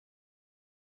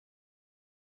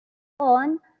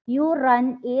on, you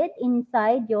run it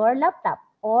inside your laptop,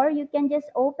 or you can just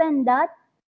open that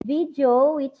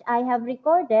video which I have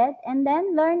recorded and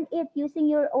then learn it using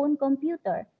your own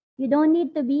computer. You don't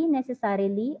need to be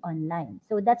necessarily online.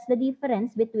 So that's the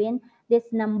difference between this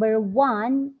number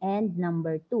 1 and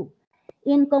number 2.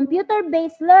 In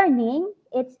computer-based learning,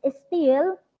 it's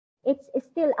still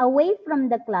away from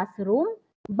the classroom,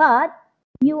 but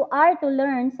you are to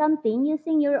learn something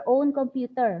using your own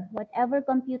computer, whatever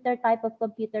computer type of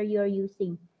computer you're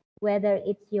using, whether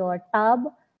it's your tab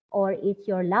or it's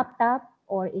your laptop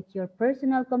or it's your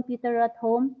personal computer at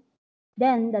home,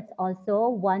 then that's also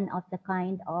one of the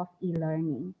kind of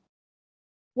e-learning.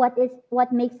 What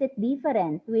makes it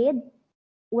different with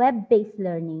web-based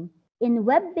learning? In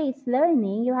web-based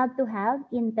learning, you have to have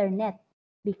internet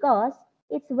because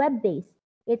it's web-based.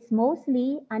 It's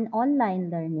mostly an online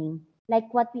learning,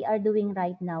 like what we are doing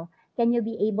right now. Can you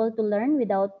be able to learn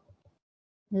without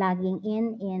logging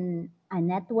in a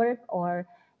network or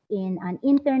in an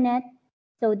internet?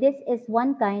 So this is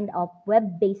one kind of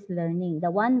web-based learning, the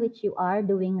one which you are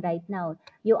doing right now.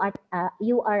 You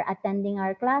are attending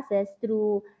our classes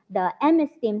through the MS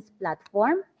Teams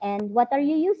platform, and what are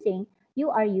you using?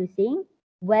 You are using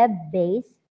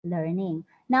web-based learning.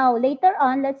 Now later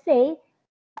on, let's say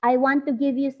I want to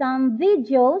give you some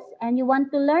videos and you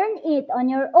want to learn it on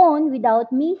your own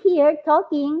without me here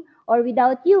talking or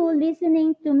without you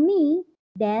listening to me,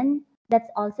 then that's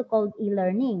also called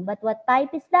e-learning. But what type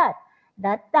is that?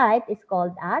 That type is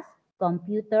called as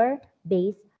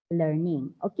computer-based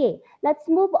learning. Okay, let's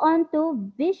move on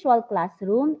to visual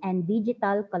classroom and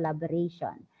digital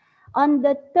collaboration. On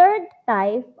the third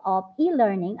type of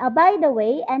e-learning, by the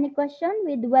way, any question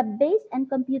with web-based and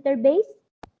computer-based?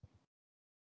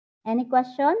 Any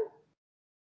question?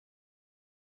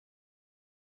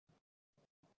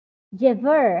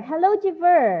 Jever. Hello,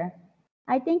 Jever.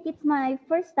 I think it's my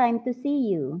first time to see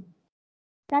you.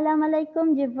 Salam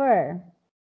alaikum, Jever.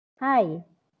 Hi.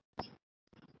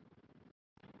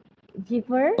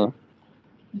 Jever?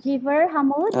 Jever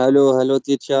Hamoud? Hello,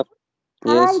 teacher.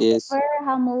 Hi, Yes. Jever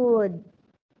Hamoud.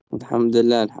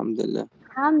 Alhamdulillah.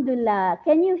 Alhamdulillah.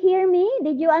 Can you hear me?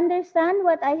 Did you understand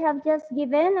what I have just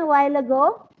given a while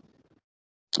ago?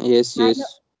 Yes.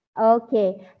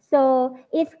 Okay. So,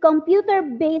 is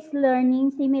computer-based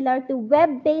learning similar to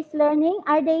web-based learning?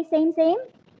 Are they same?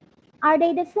 Are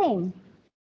they the same?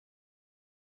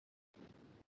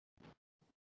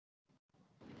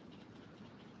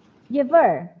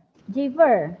 Jiver.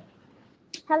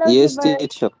 Hello, Yes, Jiver.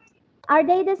 teacher. Are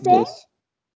they the same? Yes.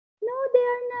 No, they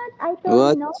are not. I told you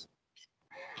What? no.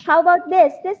 How about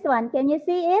this? This one. Can you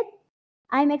see it?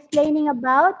 I'm explaining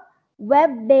about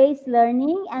web-based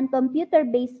learning and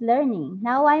computer-based learning.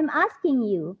 Now I'm asking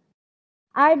you,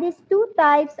 are these two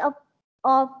types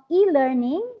of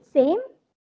e-learning same?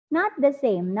 Not the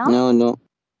same, no? No,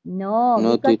 No,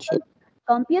 no, because teacher.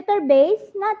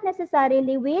 computer-based, not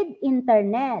necessarily with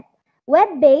internet.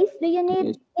 Web-based, do you need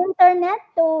Yes. internet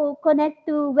to connect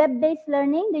to web-based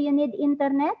learning? Do you need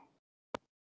internet?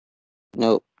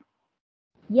 No.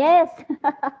 Yes.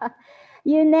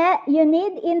 You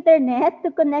need internet to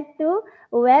connect to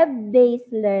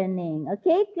web-based learning.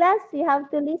 Okay, class, you have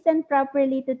to listen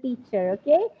properly to teacher,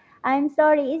 okay? I'm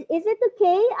sorry. Is it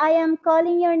okay? I am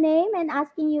calling your name and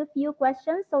asking you a few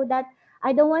questions so that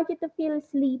I don't want you to feel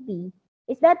sleepy.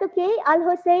 Is that okay, Al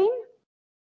Hussein?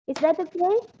 Is that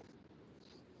okay?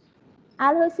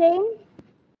 Al Hussein?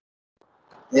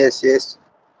 Yes.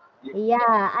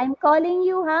 Yeah, I'm calling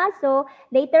you, huh? So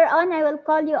later on, I will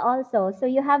call you also. So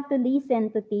you have to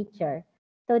listen to teacher.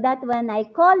 So that when I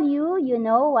call you, you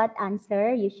know what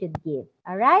answer you should give.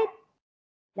 All right?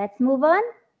 Let's move on.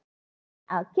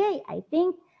 Okay, I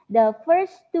think the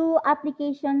first two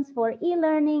applications for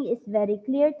e-learning is very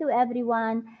clear to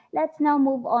everyone. Let's now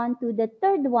move on to the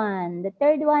third one. The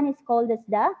third one is called as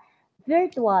the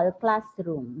virtual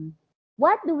classroom.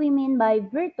 What do we mean by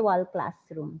virtual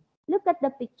classroom? Look at the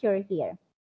picture here.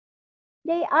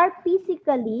 They are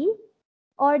physically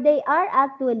or they are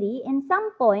actually in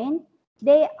some point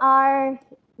they are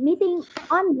meeting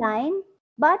online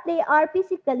but they are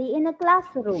physically in a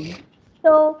classroom.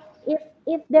 So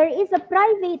if there is a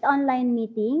private online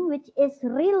meeting which is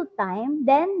real time,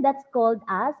 then that's called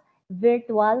as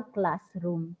virtual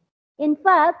classroom. In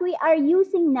fact, we are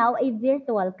using now a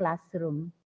virtual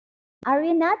classroom, are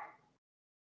we not?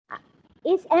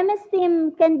 Is MS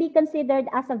Team can be considered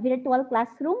as a virtual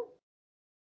classroom?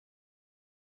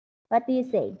 What do you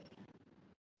say?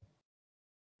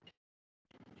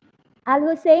 Al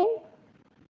Hussein,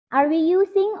 are we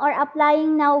using or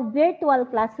applying now virtual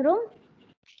classroom?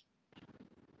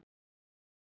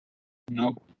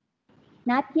 No.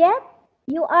 Not yet?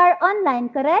 You are online,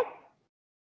 correct?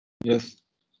 Yes.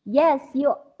 Yes,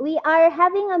 we are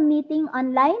having a meeting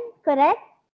online, correct?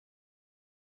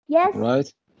 Yes.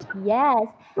 Right. Yes.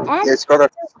 And Yes,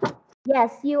 correct.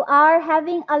 yes, you are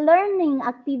having a learning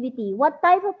activity. What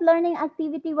type of learning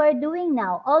activity we're doing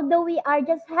now? Although we are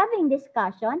just having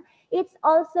discussion, it's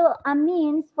also a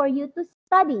means for you to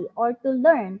study or to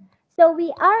learn. So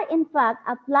we are in fact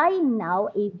applying now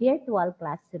a virtual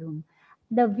classroom.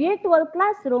 The virtual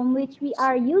classroom which we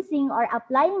are using or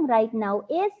applying right now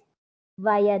is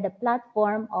via the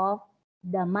platform of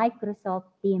the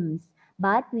Microsoft Teams.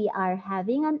 But we are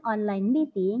having an online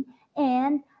meeting,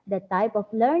 and the type of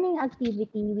learning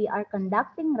activity we are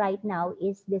conducting right now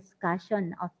is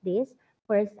discussion of this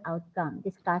first outcome,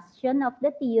 discussion of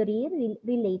the theory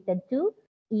related to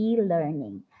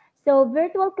e-learning. So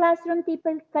virtual classroom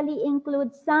typically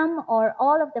includes some or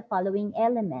all of the following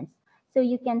elements. So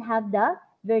you can have the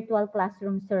virtual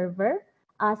classroom server.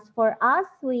 As for us,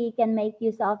 we can make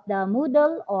use of the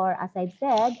Moodle, or as I've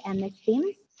said, MS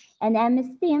Teams. And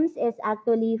MS Teams is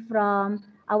actually from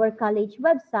our college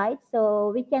website.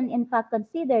 So we can in fact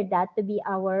consider that to be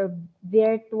our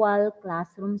virtual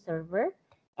classroom server.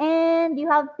 And you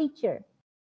have teacher.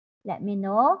 Let me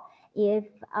know if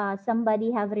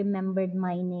somebody have remembered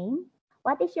my name.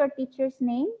 What is your teacher's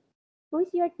name? Who's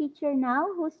your teacher now?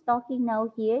 Who's talking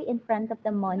now here in front of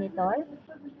the monitor?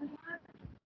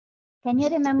 Can you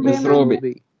remember Miss my name? Robbie.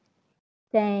 Ruby.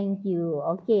 Thank you.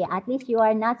 Okay, at least you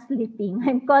are not sleeping.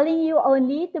 I'm calling you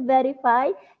only to verify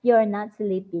you're not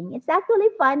sleeping. It's actually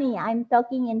funny. I'm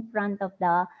talking in front of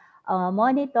the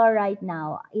monitor right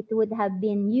now. It would have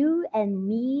been you and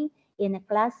me in a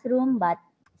classroom, but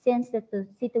since the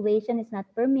situation is not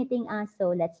permitting us, so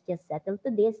let's just settle to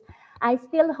this. I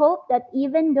still hope that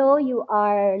even though you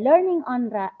are learning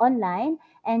online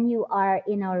and you are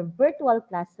in our virtual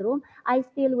classroom, I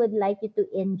still would like you to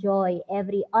enjoy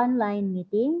every online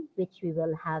meeting which we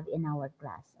will have in our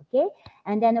class. Okay?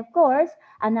 And then, of course,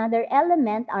 another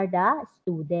element are the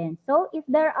students. So if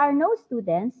there are no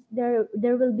students, there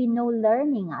will be no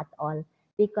learning at all,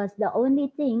 because the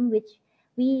only thing which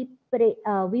we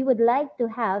would like to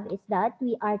have is that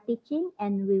we are teaching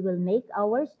and we will make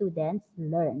our students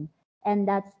learn. And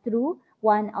that's through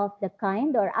one of the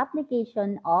kind or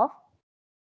application of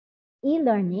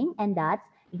e-learning, and that's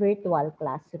virtual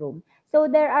classroom. So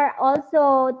there are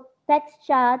also text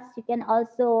chats. I can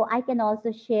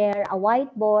also share a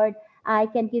whiteboard. I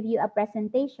can give you a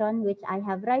presentation which I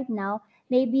have right now.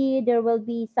 Maybe there will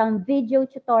be some video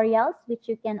tutorials which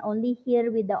you can only hear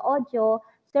with the audio,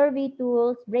 survey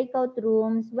tools, breakout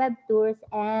rooms, web tours,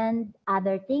 and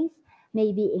other things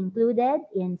may be included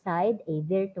inside a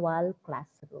virtual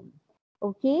classroom.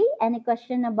 Okay, any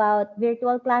question about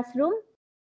virtual classroom?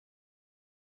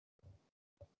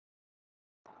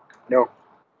 No.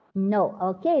 No.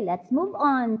 Okay, let's move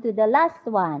on to the last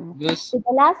one. Miss. To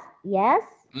the last, yes,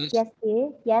 Miss. yes,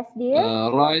 dear, yes, dear.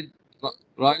 Right.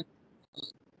 Right.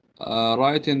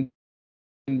 Right in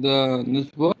the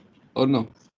notebook or no?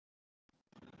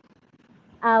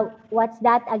 What's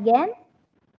that again?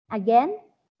 Again,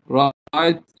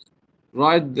 Right.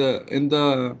 Right. In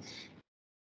the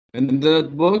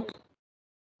notebook.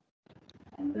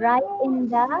 right in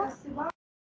the.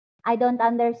 I don't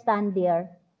understand, dear.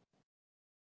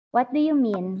 What do you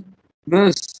mean?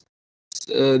 Miss.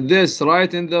 This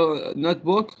right in the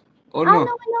notebook or Ah, no?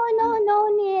 no, no,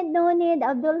 no, no need,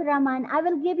 Abdul Rahman. I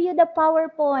will give you the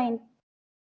PowerPoint.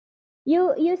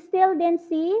 You still didn't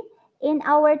see in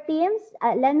our teams.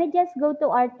 Let me just go to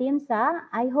our teams.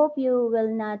 I hope you will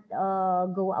not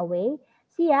go away.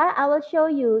 See, I will show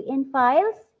you in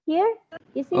files here.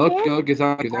 You see Okay. this? Okay.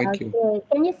 Thank you. Thank you. Okay.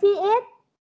 Can you see it?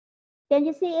 Can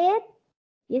you see it?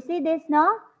 You see this, no?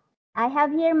 I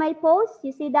have here my post.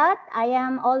 You see that? I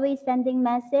am always sending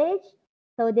message.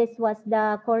 So this was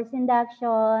the course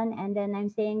induction. And then I'm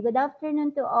saying good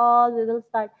afternoon to all. We will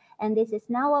start. And this is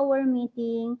now our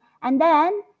meeting. And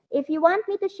then if you want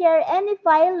me to share any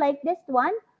file like this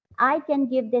one, I can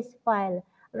give this file.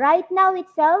 Right now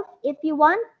itself, if you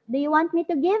want, do you want me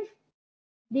to give?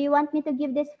 Do you want me to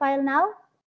give this file now?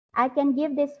 I can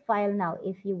give this file now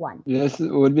if you want. Yes,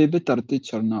 will be better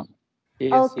teacher now.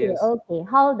 Yes, Okay, yes. okay.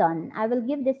 Hold on. I will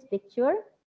give this picture.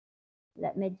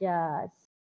 Let me just.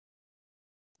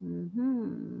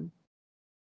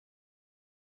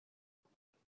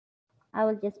 I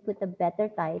will just put a better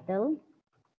title.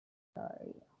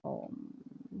 Sorry, home.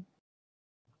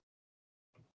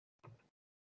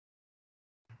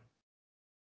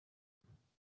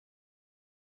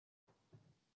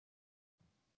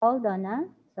 Hold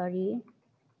on, sorry.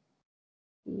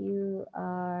 You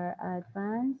are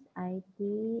advanced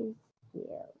IT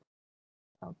skill.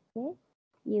 Okay,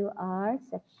 you are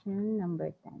section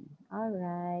number 10. All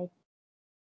right.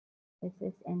 This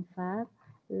is in fact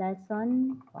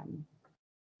lesson 1.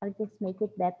 I'll just make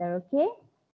it better, okay?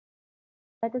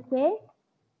 Is that okay?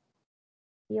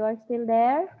 You are still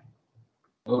there?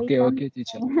 Okay, Wait okay,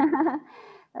 teacher.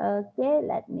 Okay,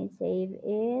 let me save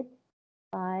it.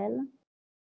 File,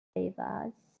 save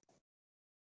as,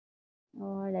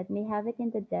 or let me have it in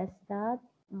the desktop.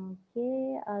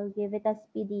 Okay, I'll give it as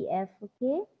PDF,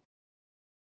 okay?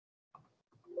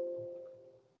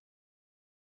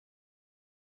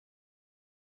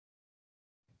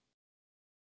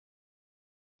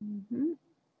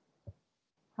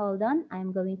 Hold on,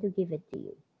 I'm going to give it to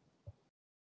you.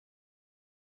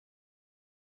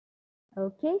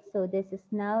 Okay, so this is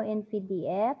now in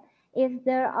PDF. If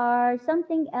there are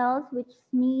something else which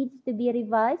needs to be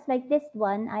revised, like this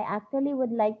one, I actually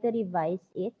would like to revise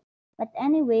it. But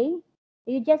anyway,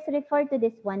 you just refer to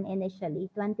this one initially,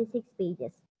 26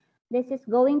 pages. This is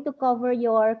going to cover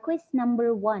your quiz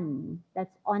number 1.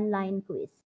 That's online quiz.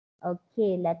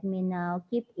 Okay, let me now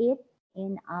keep it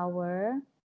in our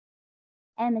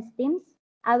MS Teams.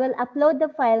 I will upload the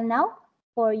file now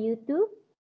for you to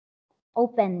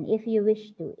open if you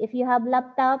wish to. If you have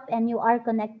laptop and you are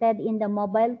connected in the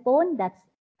mobile phone, that's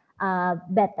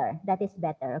better. That is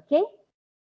better, okay?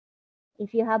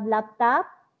 If you have laptop,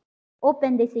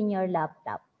 open this in your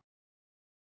laptop.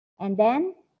 And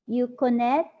then you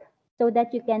connect so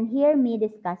that you can hear me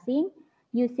discussing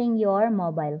using your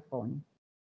mobile phone.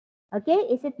 Okay,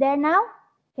 is it there now?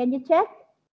 Can you check?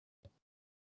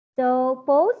 So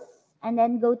pause and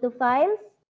then go to files.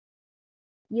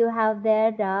 You have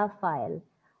there the file.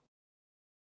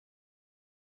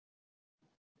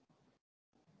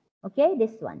 Okay,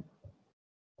 this one.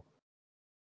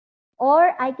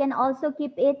 Or I can also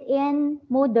keep it in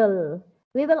Moodle.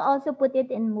 We will also put it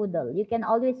in Moodle. You can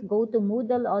always go to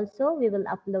Moodle also. We will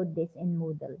upload this in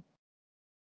Moodle.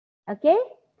 Okay,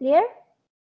 clear?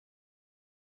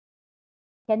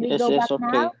 Can we Yes, go yes, back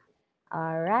okay. now?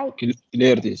 All right.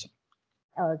 Clear, teacher.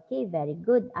 Okay, very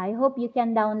good. I hope you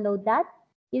can download that.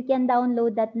 You can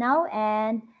download that now,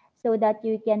 and so that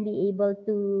you can be able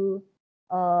to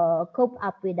cope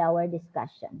up with our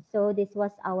discussion. So this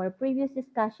was our previous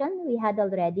discussion we had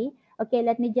already. Okay,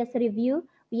 let me just review.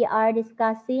 We are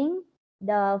discussing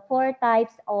the 4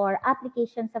 types or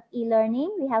applications of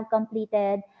e-learning. We have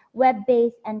completed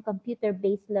web-based and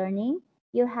computer-based learning.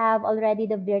 You have already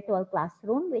the virtual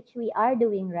classroom, which we are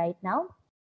doing right now.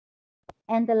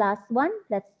 And the last one,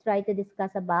 let's try to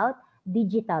discuss about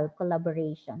digital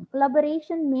collaboration.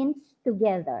 Collaboration means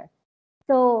together.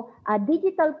 So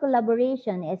digital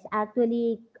collaboration is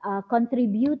actually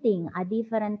contributing a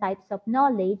different types of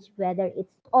knowledge, whether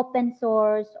it's open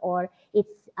source or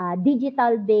it's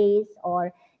digital based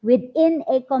or within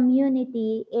a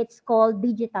community, it's called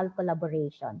digital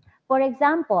collaboration. For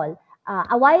example,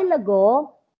 a while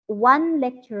ago, one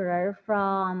lecturer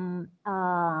from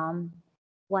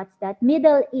what's that?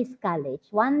 Middle East College.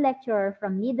 One lecturer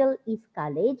from Middle East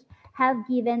College have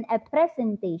given a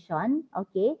presentation,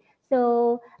 okay?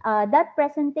 So that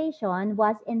presentation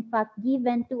was in fact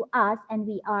given to us, and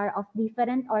we are of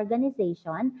different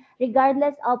organization,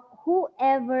 regardless of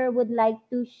whoever would like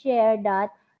to share that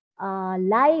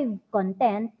live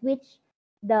content which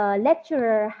the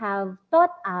lecturer have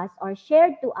taught us or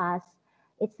shared to us.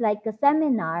 It's like a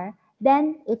seminar,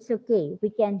 then it's okay. We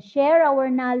can share our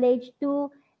knowledge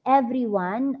to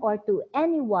everyone or to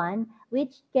anyone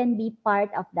which can be part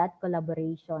of that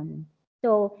collaboration.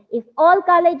 So if all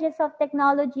colleges of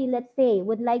technology, let's say,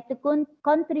 would like to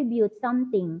contribute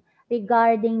something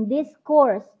regarding this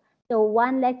course, so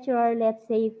one lecturer, let's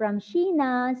say from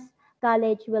Sheena's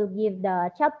college will give the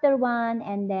chapter 1,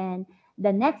 and then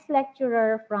the next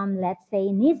lecturer from, let's say,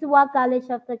 Nizwa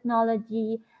College of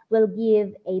Technology will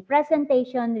give a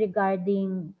presentation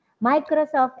regarding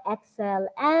Microsoft Excel,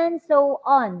 and so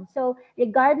on. So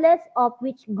regardless of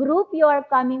which group you are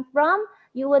coming from,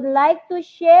 you would like to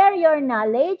share your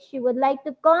knowledge, you would like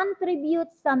to contribute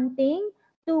something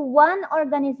to one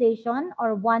organization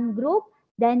or one group,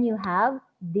 then you have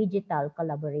digital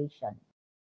collaboration.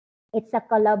 It's a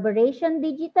collaboration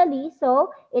digitally,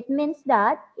 so it means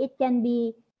that it can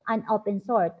be an open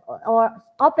source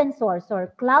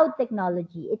or cloud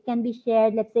technology. It can be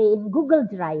shared, let's say, in Google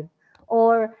Drive,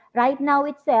 or right now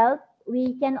itself,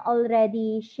 we can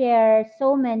already share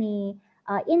so many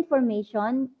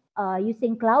information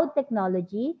using cloud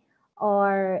technology,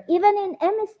 or even in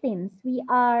MS Teams, we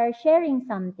are sharing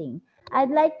something. I'd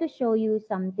like to show you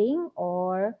something,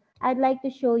 or I'd like to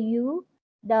show you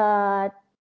the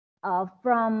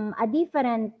from a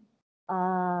different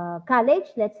college.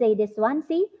 Let's say this one.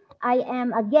 See, I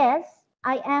am a guest.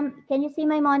 Can you see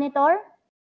my monitor?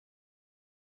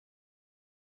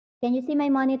 Can you see my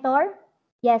monitor?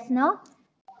 Yes, no?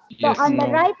 So Yes. on the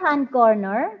No. right-hand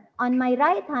corner, on my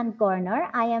right-hand corner,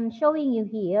 I am showing you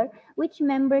here which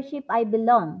membership I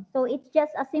belong. So it's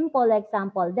just a simple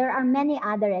example. There are many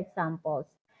other examples.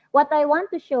 What I want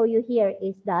to show you here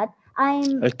is that I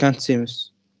can't see,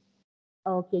 miss.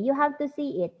 okay, you have to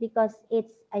see it because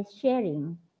it's a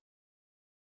sharing.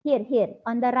 Here,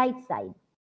 on the right side.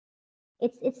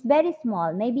 It's very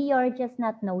small. Maybe you're just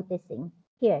not noticing.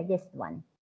 Here, this one.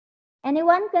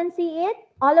 Anyone can see it?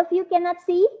 All of you cannot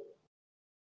see?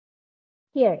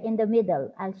 Here, in the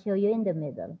middle. I'll show you in the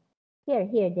middle. Here,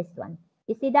 this one.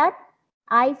 You see that?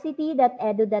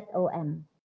 ict.edu.om.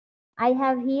 I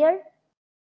have here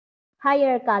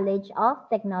Higher College of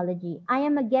Technology. I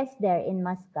am a guest there in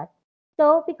Muscat.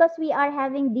 So, because we are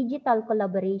having digital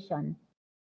collaboration,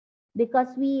 because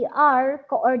we are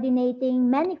coordinating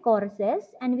many courses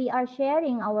and we are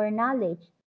sharing our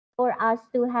knowledge for us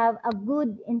to have a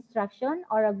good instruction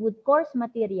or a good course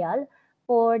material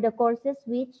for the courses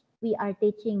which we are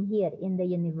teaching here in the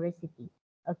university,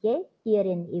 okay, here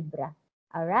in IBRA.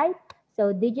 All right,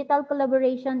 so digital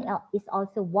collaboration is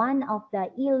also one of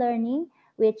the e-learning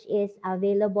which is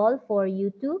available for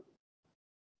you to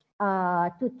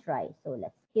try. So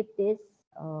let's skip this.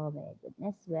 Oh my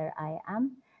goodness, where I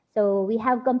am. So we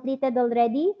have completed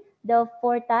already the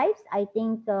 4 types. I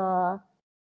think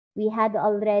we had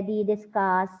already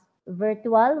discussed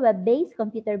virtual, web-based,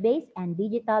 computer-based, and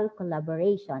digital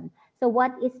collaboration. So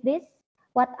what is this?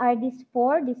 What are these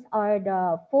 4? These are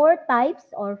the 4 types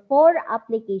or 4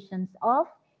 applications of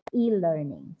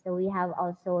e-learning. So we have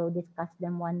also discussed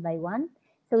them one by one.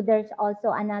 So there's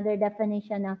also another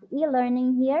definition of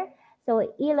e-learning here.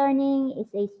 So e-learning is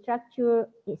a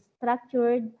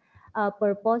structured,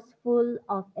 purposeful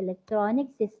of electronic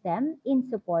system in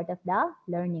support of the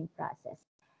learning process.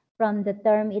 From the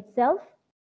term itself,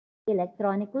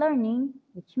 electronic learning,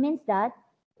 which means that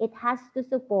it has to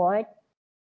support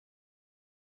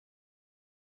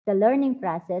the learning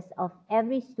process of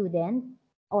every student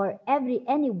or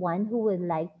anyone who would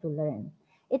like to learn.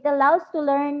 It allows to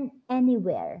learn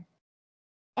anywhere,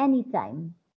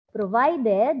 anytime,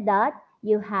 provided that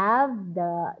you have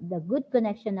the good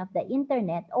connection of the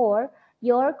internet or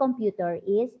your computer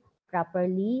is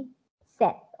properly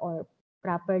set or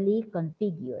properly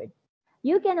configured.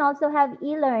 You can also have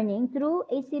e-learning through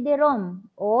a CD-ROM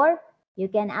or you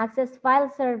can access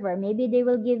file server. Maybe they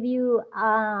will give you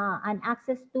an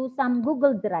access to some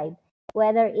Google Drive.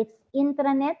 Whether it's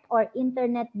intranet or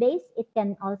internet-based, it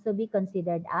can also be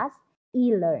considered as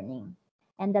e-learning.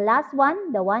 And the last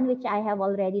one, the one which I have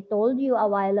already told you a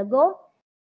while ago,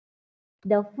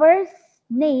 the first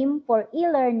name for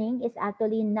e-learning is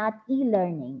actually not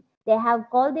e-learning. They have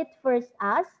called it first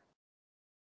as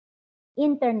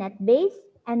internet-based,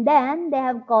 and then they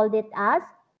have called it as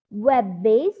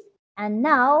web-based, and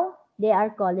now they are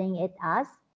calling it as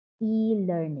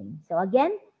e-learning. So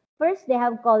again, first they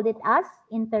have called it as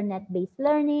internet-based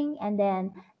learning, and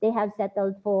then they have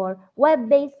settled for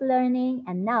web-based learning,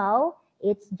 and now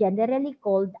it's generally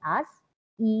called as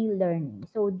e-learning.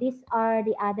 So these are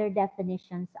the other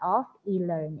definitions of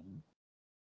e-learning.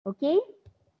 Okay?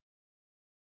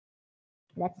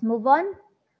 Let's move on.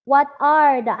 What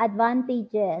are the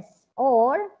advantages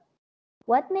or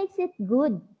what makes it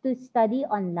good to study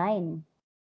online?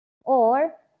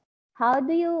 Or how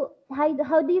do you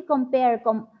compare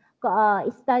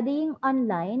studying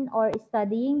online or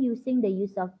studying using the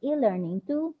use of e-learning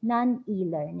to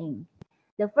non-e-learning?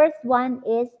 The first one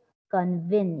is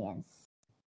convenience.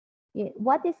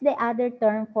 What is the other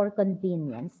term for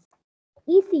convenience?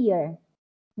 Easier,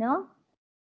 no?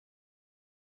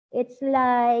 It's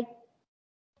like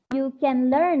you can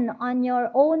learn on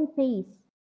your own pace.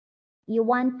 You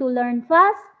want to learn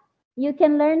fast, you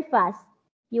can learn fast.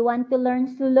 You want to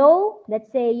learn slow, let's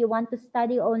say you want to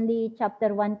study only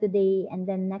chapter 1 today and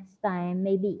then next time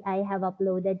maybe I have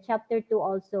uploaded chapter 2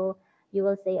 also. You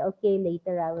will say, okay,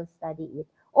 later I will study it.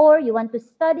 Or you want to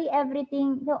study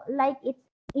everything, no, like it's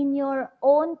in your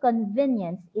own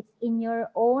convenience, it's in your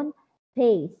own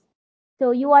pace.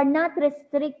 So you are not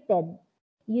restricted.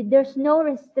 There's no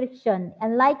restriction.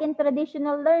 And like in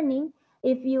traditional learning,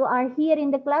 if you are here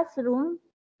in the classroom,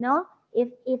 no, if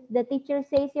the teacher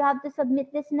says you have to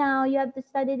submit this now, you have to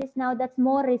study this now, that's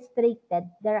more restricted.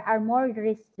 There are more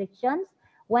restrictions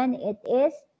when it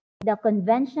is the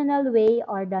conventional way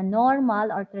or the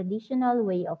normal or traditional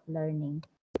way of learning.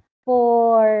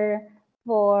 For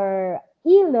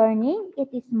e-learning, it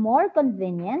is more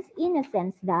convenience in a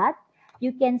sense that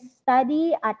You can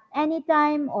study at any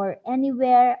time or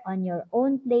anywhere on your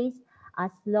own place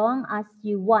as long as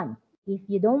you want. If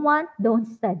you don't want, don't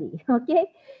study. Okay?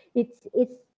 It's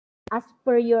as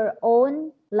per your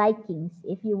own likings.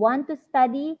 If you want to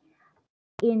study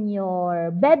in your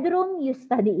bedroom, you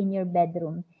study in your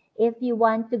bedroom. If you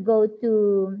want to go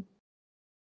to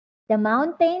the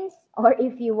mountains, or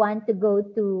if you want to go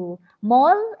to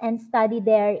mall and study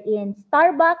there in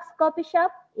Starbucks coffee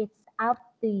shop, it's up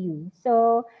to you.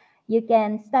 So you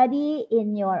can study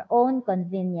in your own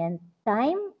convenient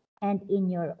time and in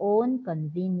your own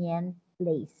convenient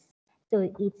place. So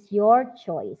it's your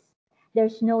choice.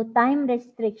 There's no time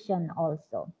restriction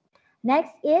also.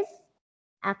 Next is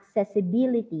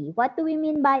accessibility. What do we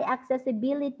mean by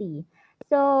accessibility?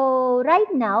 So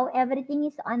right now, everything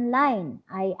is online.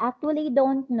 I actually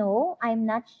don't know. I'm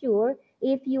not sure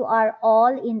if you are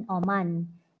all in Oman.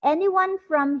 Anyone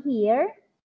from here?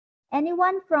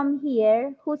 Anyone from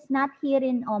here who's not here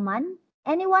in Oman?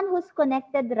 Anyone who's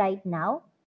connected right now?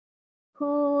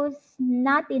 Who's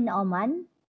not in Oman?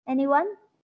 Anyone?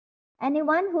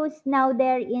 Anyone who's now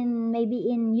there in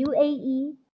maybe in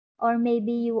UAE, or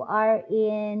maybe you are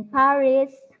in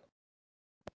Paris?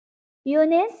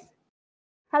 Eunice?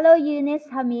 Hello, Eunice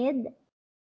Hamid.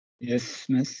 Yes,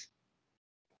 miss.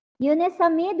 Eunice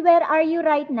Hamid, where are you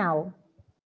right now?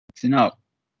 Sinao.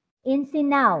 In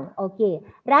Sinao. Okay.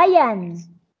 Ryan.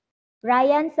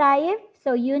 Ryan Saif.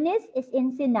 So Eunice is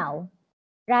in Sinao.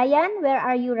 Ryan, where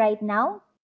are you right now?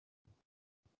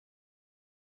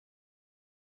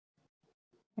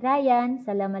 Ryan.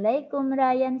 Assalamualaikum,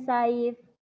 Ryan Saif.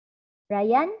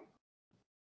 Ryan?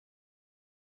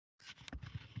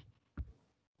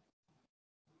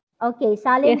 Okay.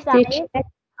 Salim Yes, Saif. teacher.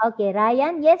 Okay.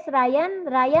 Ryan. Yes, Ryan.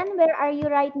 Ryan, where are you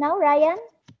right now, Ryan?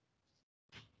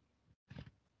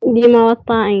 دي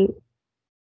مقطعين.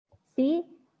 See?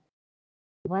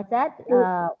 What's that?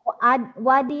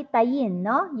 Wadi Tayin,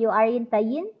 no? You are in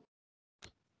Tayin?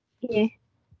 Yeah.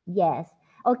 Yes.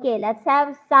 Okay, let's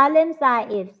have Salim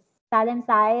Saif. Salim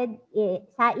Saif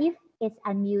is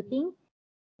unmuting.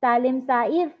 Salim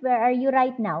Saif, where are you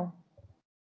right now?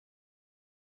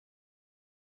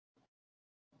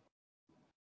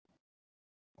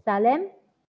 Salim?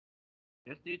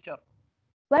 Yes, teacher.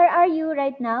 Where are you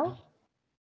right now?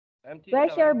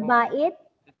 Where's your bait?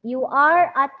 You are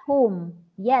at home.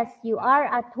 Yes, you are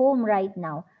at home right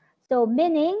now. So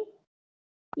meaning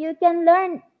you can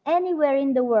learn anywhere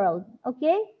in the world.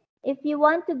 Okay? If you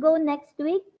want to go next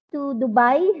week to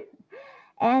Dubai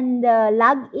and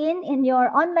log in your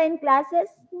online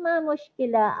classes, ma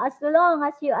mushkila. As long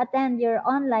as you attend your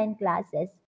online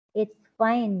classes, it's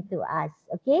fine to us.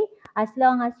 Okay? As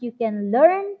long as you can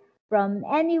learn from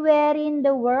anywhere in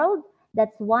the world,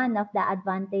 that's one of the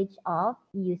advantage of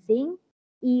using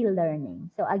e-learning.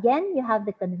 So again, you have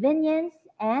the convenience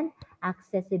and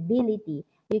accessibility.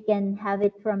 You can have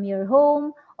it from your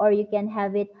home, or you can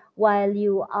have it while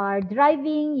you are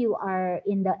driving, you are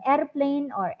in the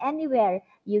airplane, or anywhere.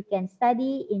 You can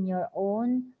study in your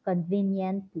own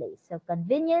convenient place. So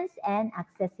convenience and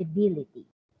accessibility.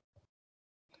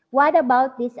 What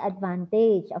about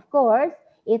disadvantage? Of course,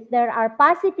 if there are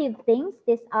positive things,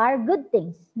 these are good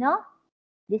things, no?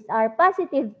 These are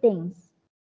positive things.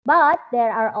 But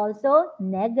there are also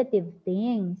negative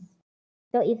things.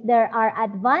 So if there are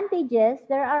advantages,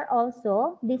 there are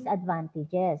also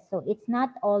disadvantages. So it's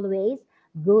not always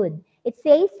good. It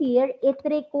says here, it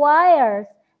requires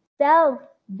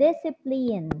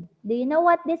self-discipline. Do you know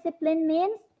what discipline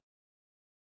means?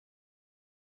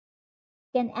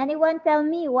 Can anyone tell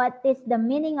me what is the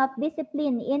meaning of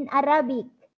discipline in Arabic?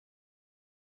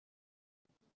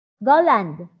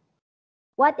 Goland,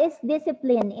 what is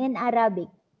discipline in Arabic?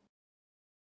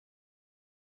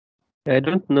 I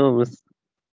don't know, Miss.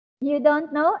 You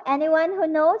don't know? Anyone who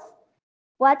knows?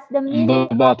 What's the meaning?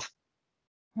 انضباط.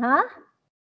 Huh?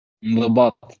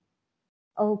 انضباط.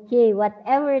 Okay,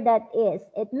 whatever that is.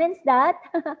 It means that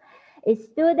a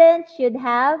student should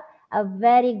have a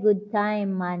very good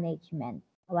time management.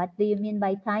 What do you mean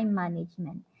by time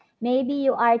management? Maybe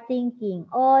you are thinking,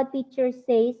 oh, teacher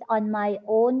says on my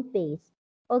own pace.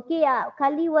 Okay,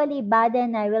 kaliwali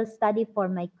baden, I will study for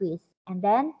my quiz. And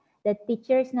then the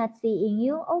teacher's not seeing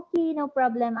you. Okay, no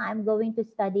problem. I'm going to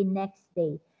study next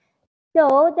day.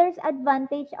 So there's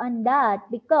advantage on that,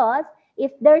 because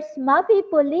if there's Mafia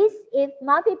police,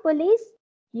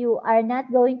 you are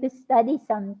not going to study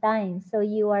sometimes. So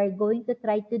you are going to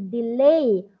try to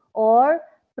delay or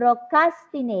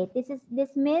procrastinate.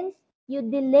 This means you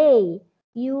delay.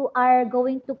 You are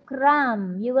going to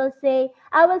cram. You will say,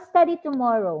 I will study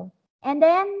tomorrow. And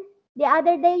then the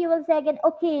other day you will say again,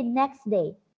 okay, next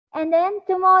day. and then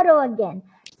tomorrow again.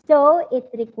 So it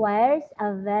requires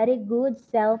a very good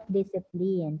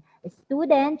self-discipline. A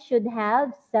student should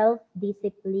have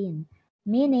self-discipline,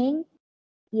 meaning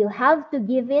you have to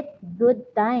give it good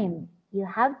time. You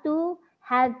have to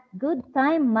have good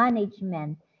time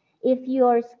management. If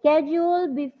your schedule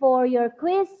before your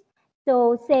quiz,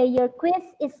 so say your quiz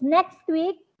is next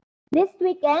week, this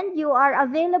weekend you are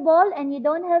available and you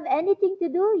don't have anything to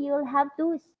do, you'll have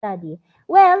to study.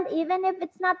 Well, even if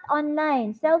it's not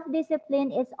online,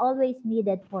 self-discipline is always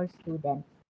needed for students.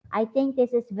 I think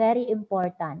this is very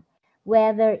important.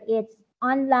 Whether it's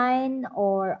online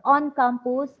or on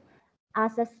campus,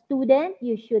 as a student,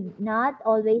 you should not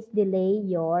always delay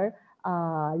your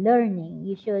learning.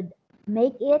 You should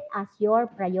make it as your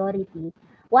priority.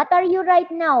 What are you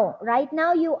right now? Right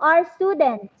now, you are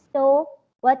students. So,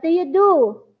 what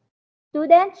do?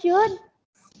 Students should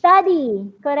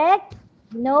study, correct?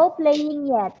 No playing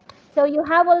yet. So, you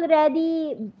have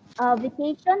already a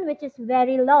vacation, which is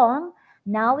very long.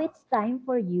 Now, it's time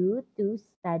for you to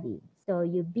study. So,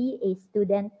 you be a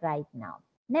student right now.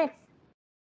 Next,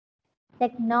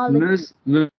 technology.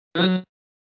 Miss,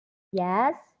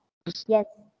 Yes. Yes.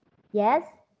 Yes.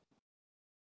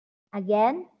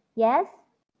 Again. Yes.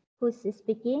 Who's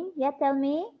speaking? Yeah, tell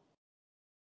me.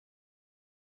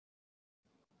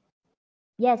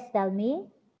 Yes, tell me.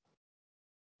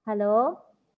 Hello?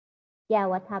 Yeah,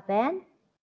 what happened?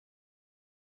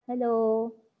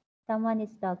 Hello? Someone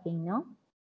is talking, no?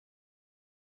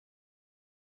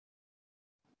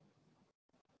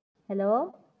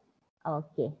 Hello?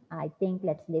 Okay, I think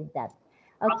let's leave that.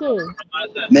 Okay.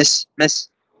 Miss,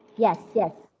 Yes,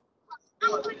 yes.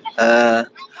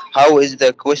 how is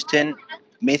the question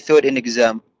method in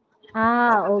exam?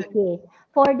 Okay.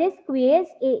 For this quiz,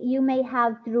 you may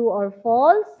have true or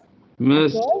false.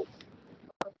 miss, Okay.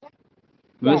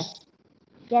 Yes. miss,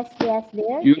 Yes, yes,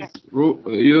 there.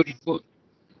 your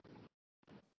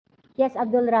Yes,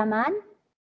 Abdul Rahman.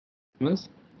 miss,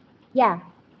 Yeah.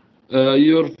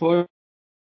 your voice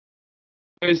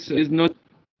is not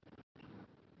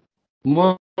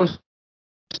more.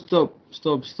 Stop.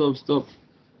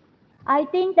 I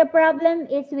think the problem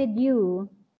is with you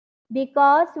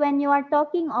because when you are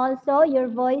talking also, your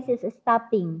voice is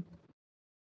stopping.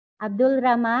 Abdul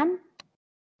Rahman,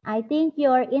 I think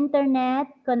your internet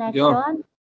connection.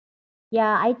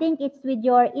 Yeah, I think it's with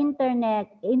your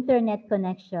internet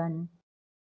connection.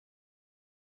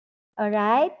 All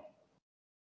right.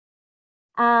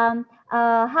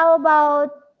 How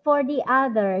about for the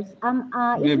others? Is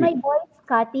my Maybe. voice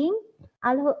cutting?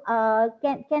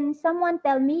 Can someone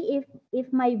tell me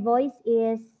if my voice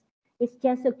is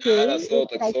just okay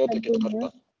if I continue?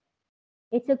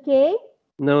 It's okay.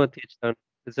 No, teacher.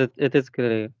 It is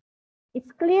clear.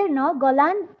 It's clear, no?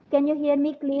 Golan, can you hear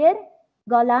me clear?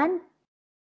 Golan?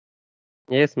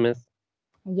 Yes, miss.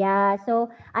 Yeah, so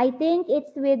I think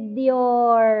it's with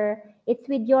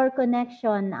your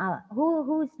connection.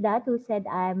 Who's that who said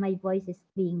my voice is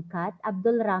being cut?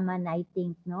 Abdul Rahman, I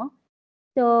think, no?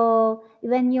 So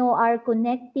when you are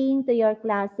connecting to your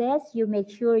classes, you make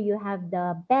sure you have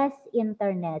the best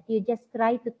internet. You just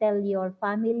try to tell your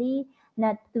family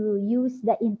not to use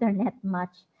the internet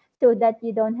much so that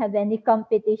you don't have any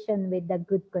competition with the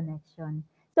good connection.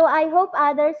 So I hope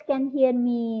others can hear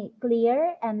me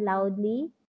clear and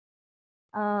loudly.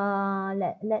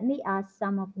 Let me ask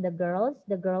some of the girls.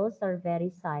 The girls are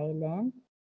very silent.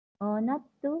 Oh, not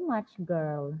too much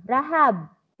girl. Rahab.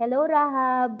 Hello,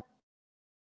 Rahab.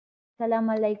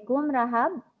 Assalamualaikum,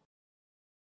 Rahab.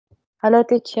 Hello,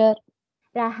 teacher.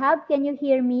 Rahab, can you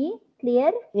hear me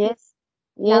clear? Yes.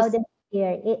 Loud Yes. and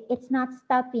clear. It's not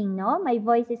stopping, no? My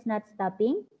voice is not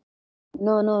stopping?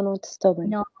 No, not stopping.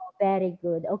 No, very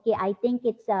good. Okay, I think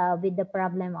it's with the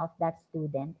problem of that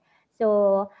student.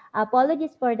 So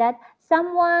apologies for that.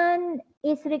 Someone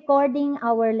is recording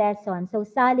our lesson. So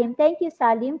Salim, thank you,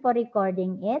 Salim, for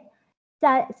recording it.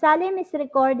 Salim is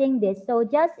recording this. So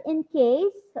just in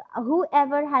case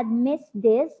whoever had missed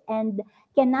this and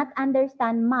cannot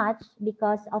understand much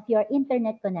because of your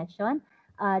internet connection,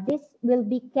 this will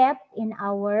be kept in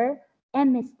our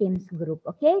MS Teams group.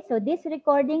 Okay, so this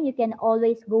recording, you can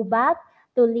always go back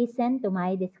to listen to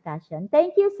my discussion.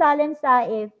 Thank you, Salim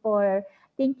Saif, for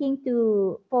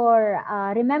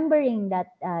remembering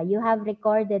that you have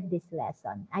recorded this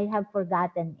lesson. I have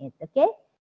forgotten it. Okay.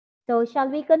 So shall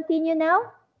we continue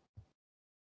now?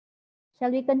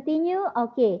 Shall we continue?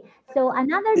 Okay. So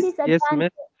another Yes,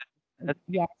 disadvantage. miss.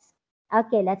 Yes.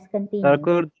 Okay, let's continue.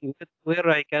 According to where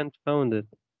I can't found it.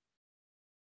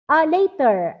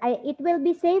 Later. It will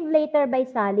be saved later by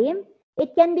Salim.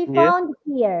 It can be Yes. found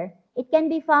here. It can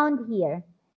be found here.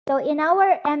 So in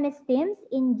our MS Teams,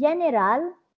 in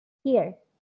general, here,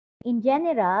 in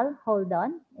general, hold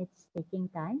on, it's taking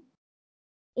time.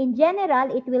 In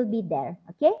general, it will be there,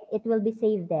 okay? It will be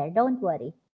saved there, don't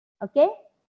worry, okay?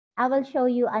 I will show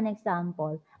you an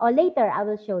example, or later I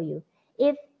will show you.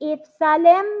 If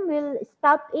Salem will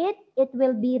stop it, it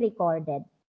will be recorded.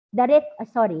 The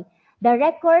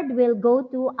record will go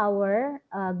to our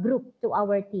group, to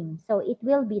our team. So it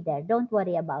will be there. Don't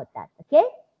worry about that, okay?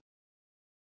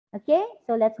 Okay,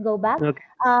 so let's go back. Okay.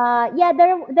 Yeah,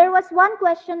 there was one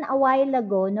question a while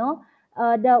ago, no?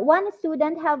 The one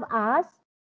student have asked,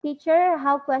 teacher,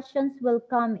 how questions will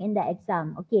come in the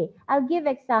exam. Okay, I'll give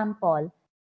example.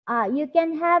 You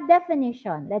can have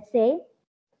definition. Let's say,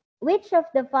 which of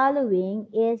the following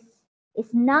is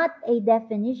not a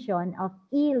definition of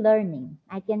e-learning?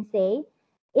 I can say,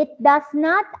 it does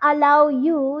not allow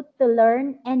you to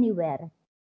learn anywhere.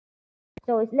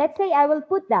 So let's say I will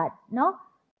put that, no?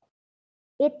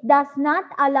 It does not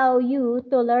allow you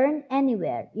to learn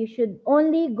anywhere. You should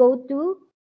only go to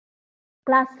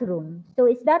classroom. So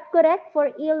is that correct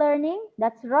for e-learning?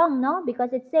 That's wrong, no?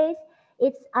 Because it says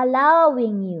it's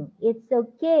allowing you. It's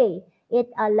okay. It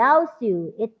allows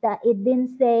you. It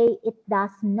didn't say it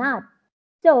does not.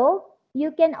 So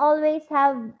you can always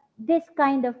have this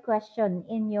kind of question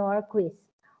in your quiz.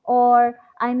 Or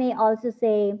I may also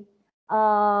say,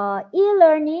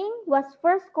 e-learning was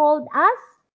first called as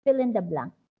fill in the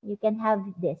blank. You can have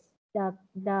this.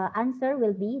 The answer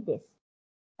will be this.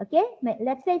 Okay,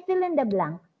 let's say fill in the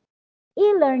blank.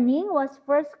 E-learning was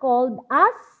first called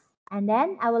as, and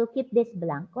then I will keep this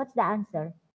blank. What's the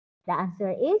answer? The answer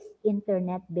is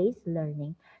internet-based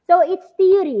learning. So it's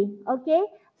theory, okay?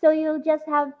 So you'll just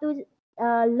have to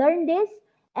learn this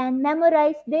and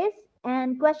memorize this,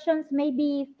 and questions may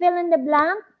be fill in the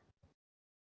blank,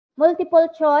 multiple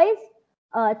choice,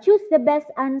 choose the best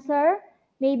answer,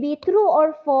 maybe true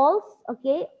or false,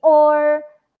 okay? Or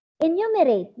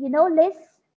enumerate, list.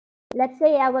 Let's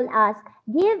say I will ask,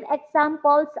 give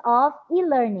examples of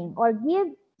e-learning or give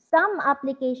some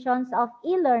applications of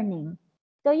e-learning.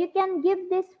 So you can give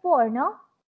this for, no?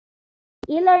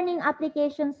 E-learning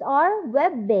applications are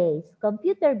web-based,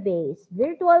 computer-based,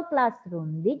 virtual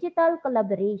classroom, digital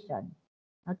collaboration.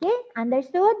 Okay,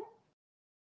 understood?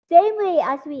 Same way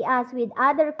as we ask with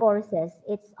other courses,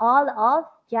 it's all of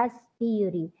just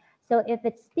theory. So if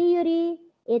it's theory,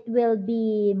 it will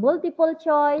be multiple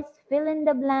choice, fill in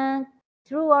the blank,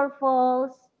 true or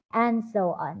false, and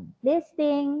so on.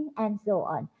 Listing, and so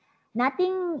on.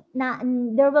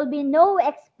 There will be no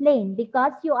explain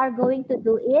because you are going to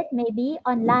do it maybe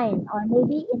online or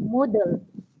maybe in Moodle.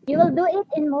 You will do it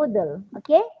in Moodle,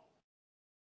 okay?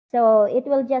 So it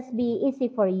will just be easy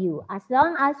for you as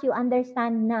long as you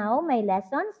understand now my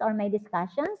lessons or my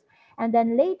discussions. And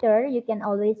then later, you can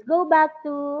always go back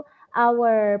to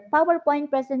our PowerPoint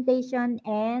presentation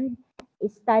and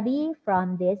study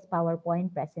from this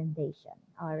PowerPoint presentation.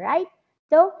 All right.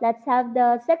 So let's have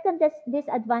the second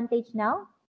disadvantage now.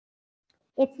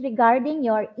 It's regarding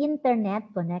your internet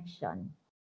connection.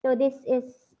 So this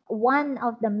is one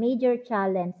of the major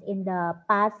challenges in the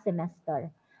past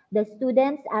semester. The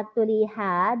students actually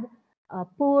had a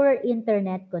poor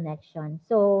internet connection.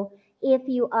 So if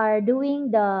you are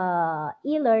doing the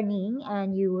e-learning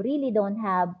and you really don't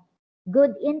have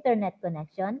good internet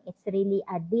connection, it's really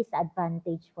a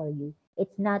disadvantage for you.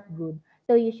 It's not good.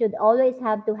 So you should always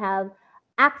have to have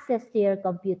access to your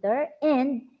computer,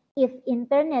 and if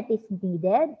internet is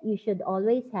needed, you should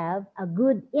always have a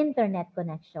good internet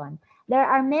connection. There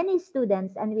are many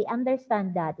students, and we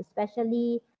understand that,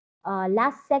 especially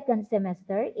last second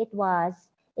semester, it was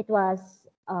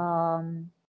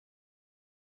an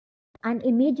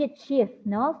immediate shift,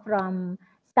 no, from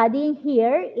studying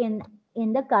here in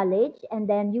the college, and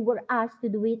then you were asked to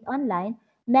do it online.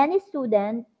 Many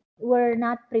students were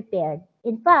not prepared.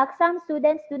 In fact, some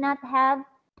students do not have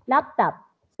laptop.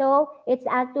 So it's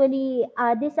actually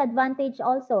a disadvantage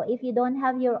also if you don't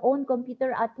have your own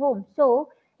computer at home. So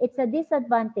it's a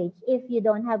disadvantage if you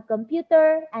don't have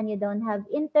computer and you don't have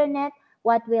internet.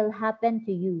 What will happen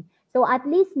to you? So at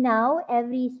least now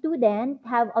every student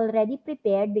have already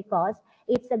prepared, because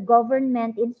it's a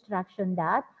government instruction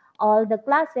that all the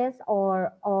classes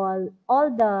or all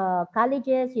the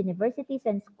colleges, universities,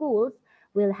 and schools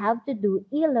will have to do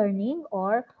e-learning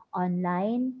or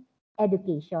online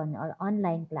education or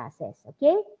online classes.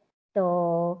 Okay,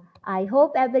 so I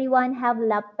hope everyone have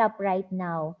laptop right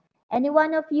now. Any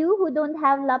one of you who don't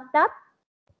have laptop?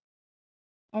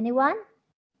 Anyone?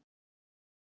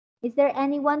 Is there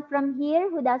anyone from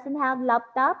here who doesn't have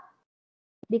laptop?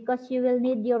 Because you will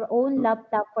need your own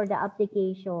laptop for the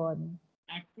application.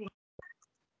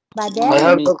 But I then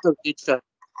have Me. laptop, teacher.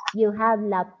 you have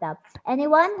laptop.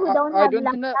 Anyone who don't I have don't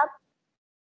know, laptop?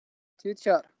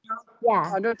 teacher.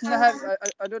 Yeah, I don't have.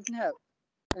 I don't have.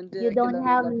 And you don't learning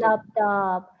have laptop.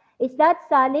 laptop. Is that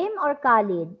Salim or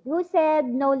Khalid? Who said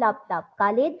no laptop?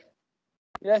 Khalid?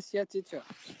 Yes, teacher.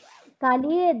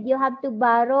 Khalid, you have to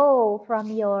borrow from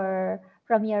your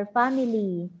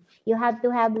family. You have to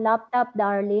have laptop,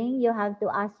 darling. You have to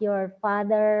ask your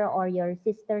father or your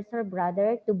sisters or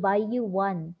brother to buy you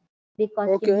one because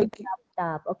you Okay, need okay.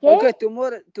 laptop. Okay? Okay,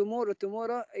 tomorrow,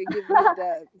 give me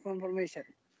the confirmation.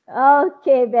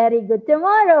 Okay, very good.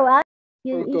 Tomorrow,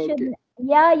 you Okay, should, okay.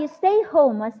 yeah, you stay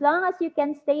home. As long as you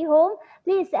can stay home,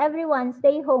 please, everyone,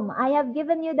 stay home. I have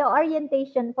given you the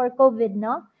orientation for COVID,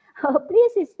 no?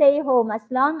 Please stay home. As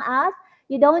long as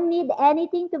you don't need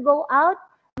anything to go out,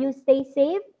 you stay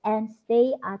safe and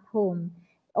stay at home.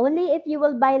 Only if you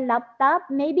will buy laptop,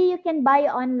 maybe you can buy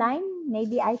online.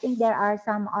 Maybe I think there are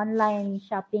some online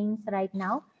shoppings right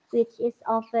now, which is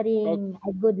offering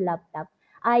a good laptop.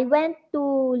 I went to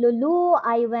Lulu,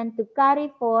 I went to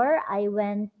Carrefour, I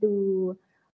went to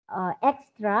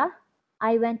Extra.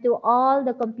 I went to all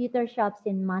the computer shops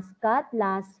in Muscat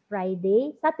last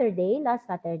Saturday.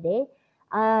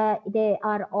 They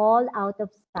are all out of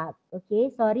stock.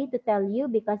 Okay, sorry to tell you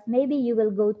because maybe you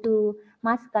will go to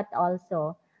Muscat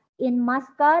also. In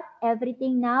Muscat,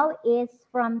 everything now is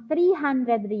from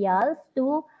 300 reals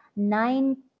to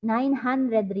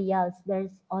 900 reals.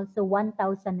 There's also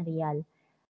 1,000 real.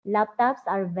 Laptops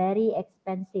are very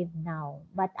expensive now,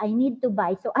 but I need to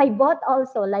buy. So I bought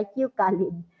also, like you,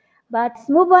 Khalid. But let's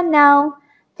move on now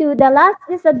to the last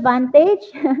disadvantage.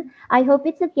 I hope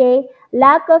it's okay.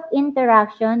 Lack of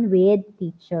interaction with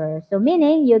teacher. So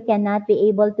meaning you cannot be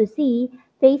able to see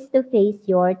face to face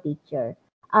your teacher.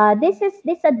 This is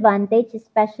disadvantage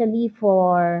especially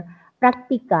for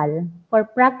practical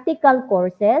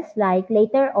courses. Like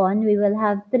later on, we will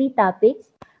have 3 topics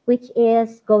which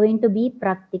is going to be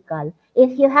practical.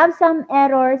 If you have some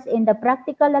errors in the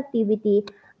practical activity,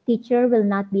 teacher will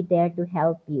not be there to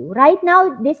help you. Right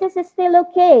now, this is still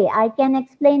okay. I can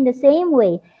explain the same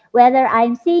way. Whether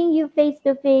I'm seeing you face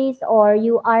to face or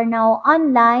you are now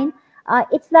online,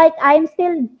 it's like I'm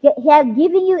still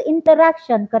giving you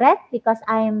interaction, correct? Because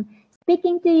I'm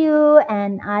speaking to you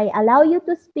and I allow you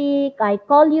to speak. I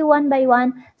call you one by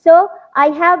one. So I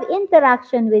have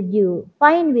interaction with you.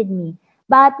 Fine with me.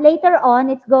 But later on,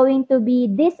 it's going to be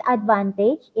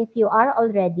disadvantage if you are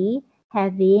already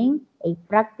having a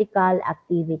practical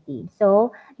activity.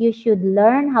 So you should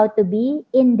learn how to be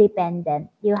independent.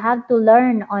 You have to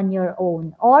learn on your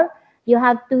own or you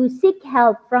have to seek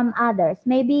help from others.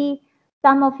 Maybe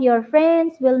some of your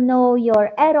friends will know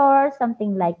your error,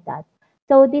 something like that.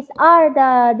 So these are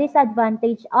the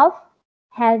disadvantage of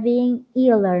having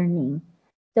e-learning.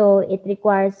 So it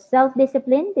requires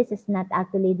self-discipline. This is not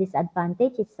actually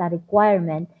disadvantage, it's a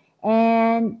requirement.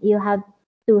 And you have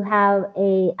to have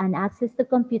an access to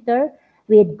computer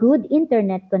with good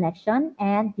internet connection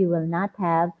and you will not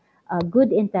have a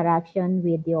good interaction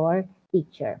with your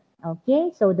teacher.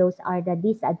 Okay, so those are the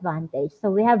disadvantages.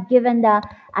 So we have given the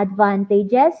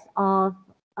advantages of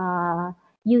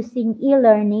using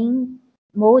e-learning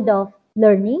mode of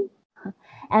learning,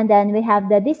 and then we have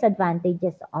the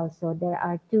disadvantages also. There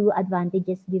are 2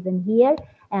 advantages given here,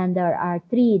 and there are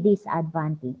 3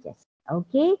 disadvantages.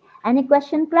 Okay, any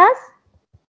question, class?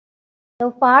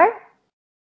 So far?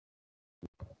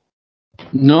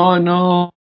 No, no.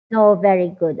 No,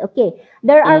 very good. Okay,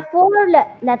 there are 4.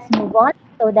 Let's move on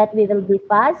so that we will be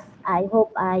fast. I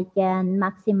hope I can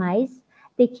maximize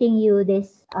teaching you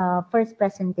this first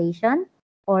presentation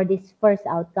or this first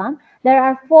outcome. There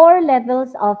are 4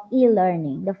 levels of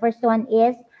e-learning. The first one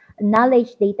is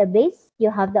knowledge database. You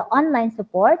have the online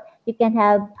support. You can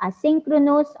have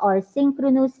asynchronous or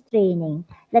synchronous training.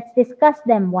 Let's discuss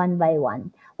them one by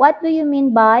one. What do you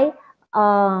mean by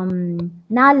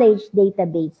knowledge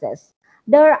databases?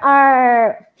 There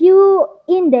are few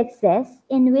indexes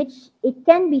in which it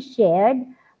can be shared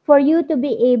for you to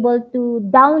be able to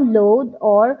download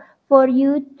or for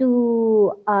you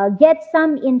to get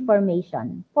some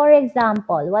information. For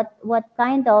example, what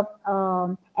kind of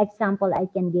example I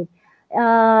can give?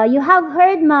 You have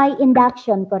heard my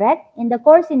induction, correct? In the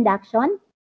course induction,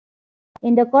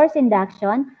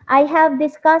 I have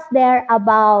discussed there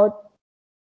about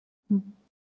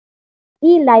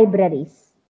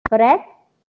e-libraries, correct?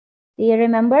 Do you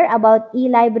remember about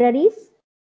e-libraries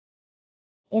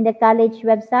in the college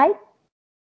website?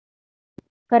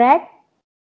 Correct?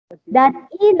 That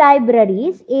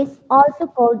e-libraries is also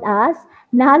called as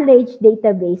knowledge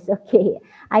database. Okay,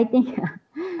 I think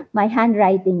my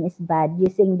handwriting is bad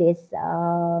using this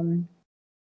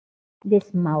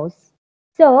this mouse.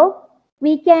 So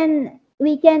we can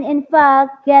in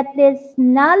fact get this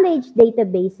knowledge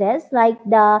databases like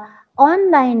the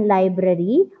online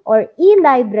library or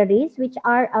e-libraries which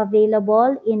are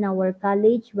available in our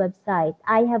college website.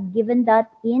 I have given that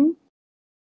in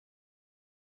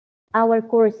our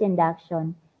course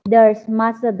induction. There's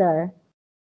Massador.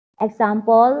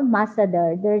 Example,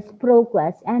 Massador. There's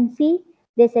ProQuest. And see,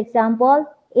 this example,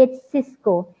 it's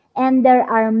Cisco. And there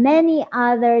are many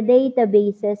other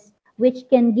databases which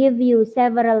can give you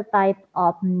several type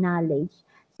of knowledge.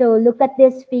 So look at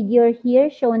this figure here,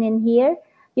 shown in here.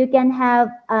 You can have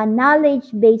a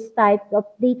knowledge-based type of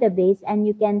database and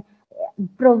you can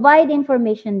provide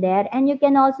information there, and you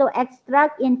can also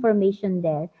extract information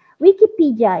there.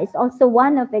 Wikipedia is also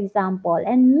one of example,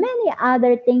 and many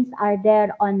other things are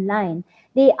there online.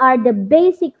 They are the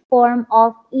basic form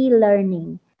of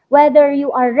e-learning. Whether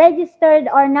you are registered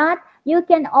or not, you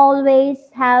can always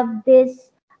have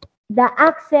the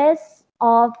access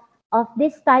of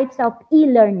these types of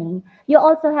e-learning. You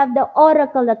also have the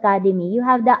Oracle Academy. You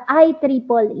have the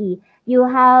IEEE. You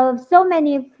have so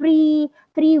many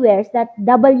freewares that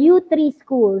W3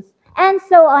 schools and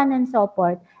so on and so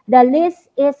forth. The list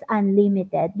is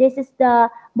unlimited. This is the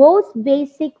most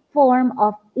basic form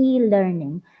of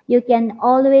e-learning. You can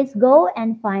always go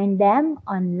and find them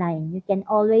online. You can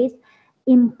always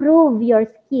improve your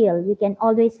skill. You can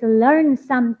always learn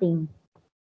something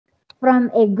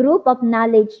from a group of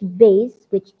knowledge base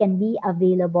which can be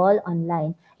available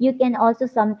online. You can also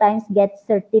sometimes get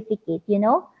certificate,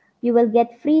 you will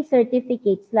get free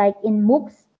certificates like in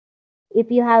MOOCs. If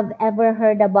you have ever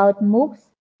heard about MOOCs,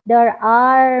 there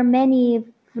are many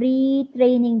free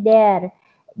training there.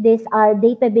 These are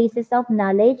databases of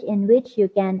knowledge in which you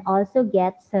can also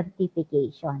get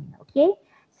certification. Okay,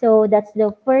 so that's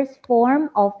the first form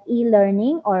of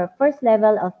e-learning or first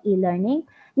level of e-learning.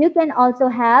 You can also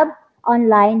have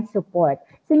online support.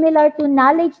 Similar to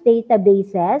knowledge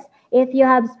databases, if you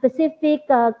have specific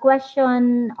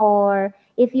question or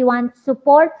if you want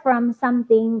support from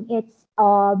something, it's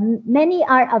many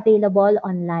are available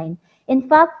online. In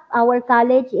fact, our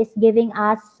college is giving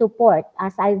us support.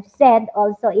 As I've said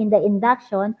also in the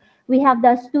induction, we have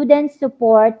the student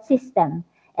support system.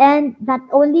 And not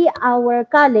only our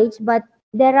college, but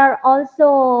there are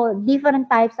also different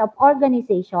types of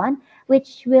organization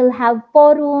which will have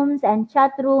forums and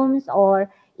chat rooms or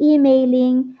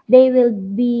emailing. They will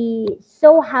be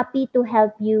so happy to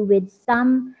help you with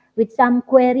some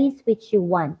queries which you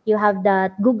want. You have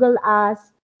the Google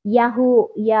Ask, Yahoo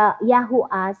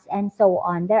Ask, and so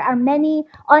on. There are many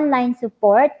online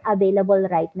support available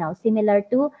right now, similar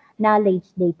to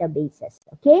knowledge databases.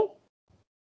 Okay?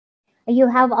 You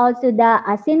have also the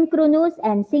asynchronous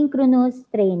and synchronous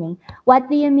training. What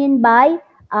do you mean by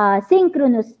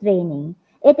synchronous training?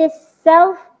 It is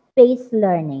self-paced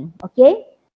learning. Okay?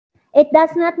 It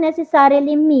does not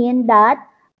necessarily mean that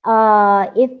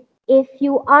if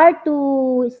you are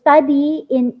to study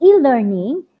in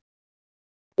e-learning,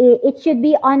 it should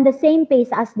be on the same pace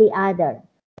as the other.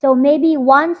 So maybe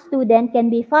one student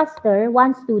can be faster,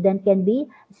 one student can be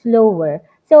slower.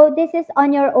 So this is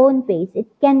on your own pace. It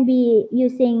can be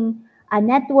using a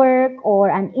network or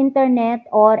an internet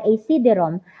or a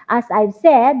CD-ROM. As I've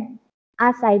said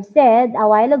a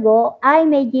while ago, I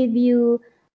may give you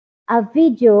a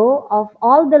video of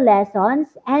all the lessons,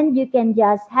 and you can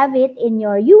just have it in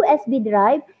your USB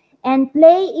drive and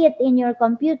play it in your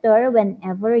computer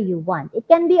whenever you want. It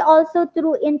can be also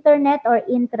through internet or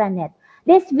intranet.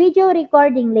 This video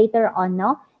recording later on,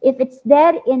 no? If it's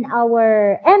there in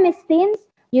our MS Teams,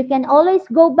 you can always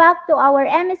go back to our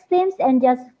MS Teams and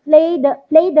just play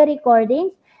the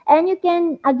recordings, and you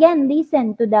can again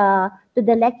listen to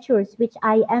the lectures which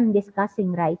I am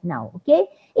discussing right now. Okay?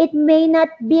 It may not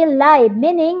be live,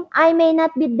 meaning I may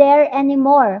not be there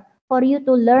anymore for you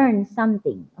to learn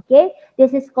something. Okay?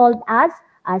 This is called as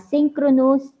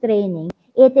asynchronous training.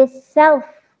 It is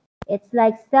it's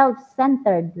like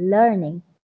self-centered learning.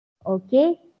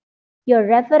 Okay? Your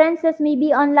references may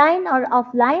be online or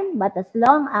offline, but as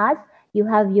long as you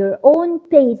have your own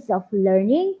pace of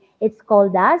learning, it's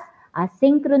called as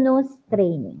asynchronous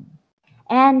training.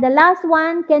 And the last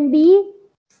one can be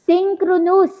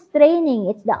synchronous training.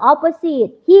 It's the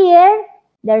opposite. Here,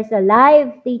 there's a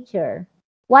live teacher.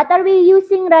 What are we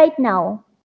using right now?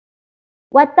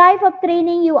 What type of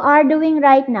training you are doing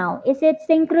right now? Is it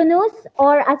synchronous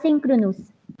or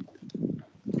asynchronous?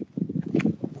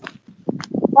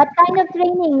 What kind of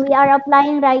training we are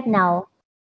applying right now?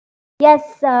 Yes,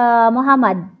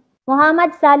 Muhammad.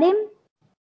 Muhammad Salim?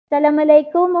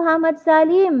 Assalamualaikum, Muhammad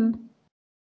Salim.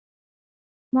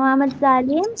 Muhammad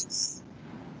Salim?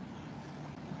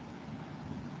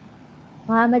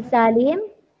 Muhammad Salim,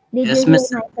 did Yes, you hear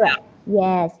Miss. my question?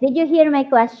 Yes. Did you hear my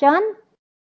question?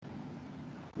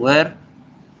 Where?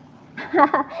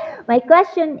 My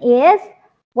question is,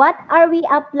 what are we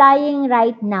applying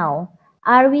right now?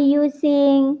 Are we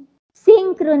using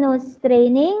synchronous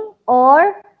training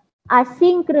or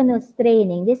asynchronous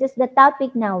training? This is the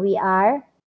topic now we are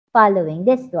following,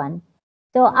 this one.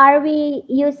 So are we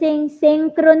using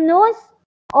synchronous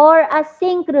or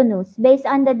asynchronous based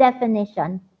on the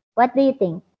definition? What do you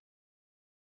think?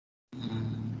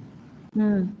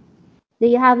 Hmm. Do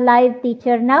you have live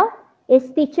teacher now? Is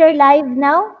teacher live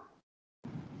now?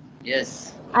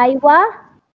 Yes. Aywa?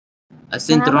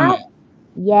 Asynchronous. Muhammad?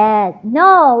 Yes.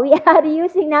 No, we are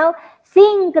using now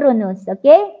synchronous,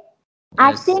 okay?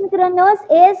 Yes. Asynchronous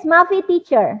is Mafi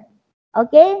teacher.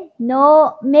 Okay?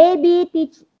 No, maybe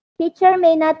teacher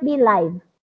may not be live.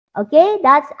 Okay?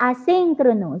 That's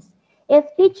asynchronous. If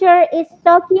teacher is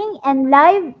talking and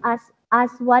live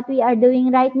as what we are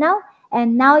doing right now,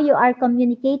 and now you are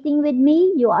communicating with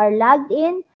me, you are logged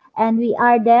in, and we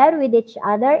are there with each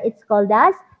other, it's called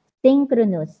as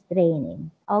synchronous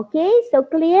training. Okay? So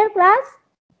clear, class?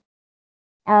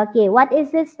 Okay, what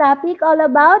is this topic all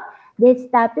about? This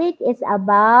topic is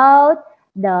about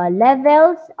the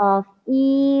levels of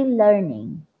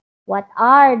e-learning. What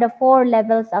are the 4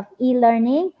 levels of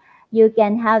e-learning? You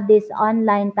can have this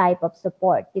online type of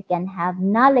support. You can have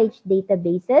knowledge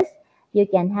databases. You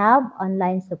can have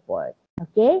online support.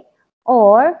 Okay?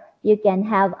 Or you can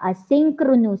have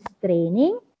asynchronous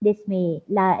training.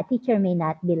 Teacher may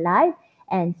not be live.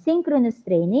 And synchronous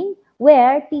training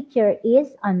where teacher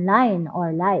is online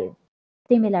or live,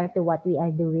 similar to what we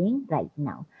are doing right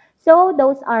now. So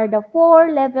those are the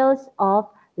 4 levels of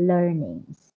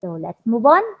learning. So let's move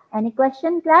on. Any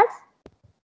question, class?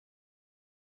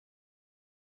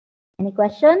 Any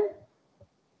question?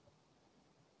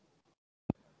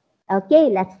 Okay,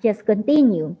 let's just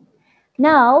continue.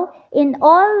 Now, in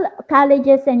all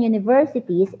colleges and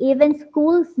universities, even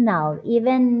schools now,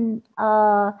 even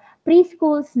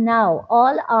preschools now,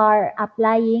 all are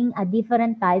applying a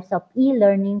different types of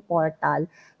e-learning portal.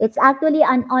 It's actually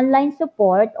an online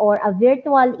support or a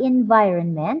virtual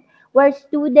environment where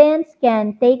students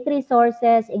can take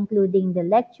resources, including the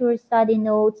lecture, study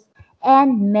notes,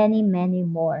 and many, many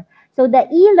more. So the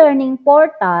e-learning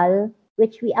portal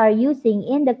which we are using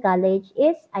in the college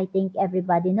is, I think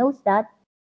everybody knows that,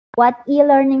 what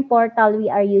e-learning portal we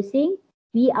are using?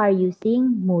 We are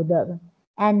using Moodle.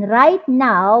 And right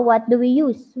now, what do we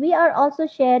use? We are also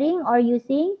sharing or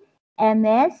using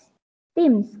MS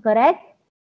Teams, correct?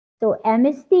 So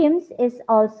MS Teams is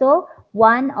also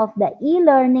one of the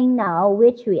e-learning now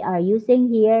which we are using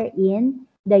here in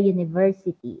the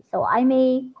university. So I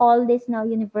may call this now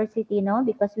university, no,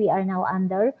 because we are now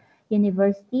under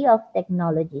University of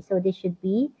Technology. So this should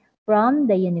be from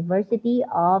the University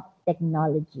of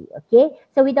Technology. Okay,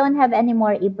 so we don't have any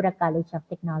more Ibra College of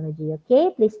Technology. Okay,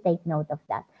 please take note of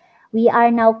that. We are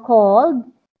now called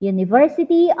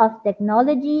University of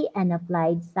Technology and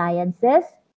Applied Sciences,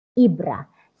 IBRA.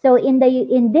 So in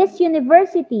this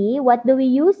university, what do we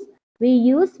use? We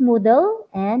use Moodle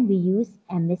and we use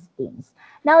MS Teams.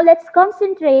 Now let's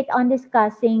concentrate on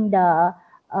discussing the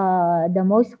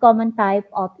most common type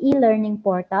of e-learning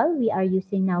portal we are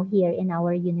using now here in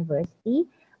our university.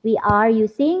 We are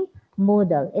using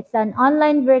Moodle. It's an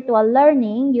online virtual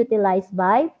learning utilized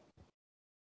by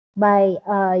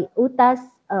UTAS,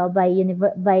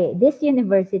 by this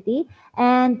university,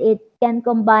 and it can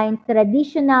combine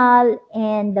traditional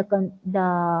and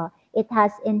it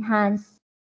has enhanced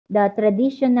the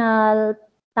traditional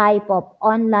type of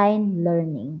online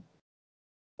learning.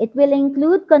 It will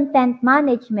include content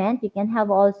management. You can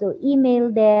have also email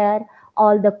there.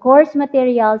 All the course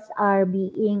materials are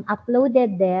being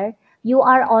uploaded there. You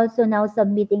are also now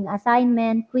submitting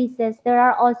assignment, quizzes. There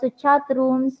are also chat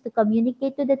rooms to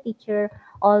communicate to the teacher,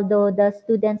 although the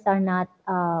students are not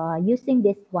using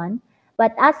this one.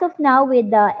 But as of now, with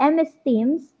the MS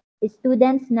Teams,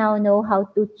 students now know how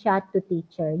to chat to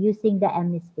teacher using the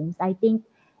MS Teams. I think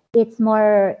it's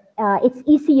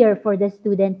easier for the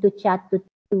student to chat to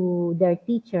their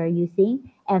teacher using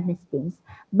MS Teams.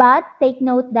 But take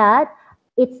note that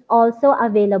it's also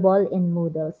available in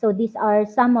Moodle. So these are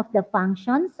some of the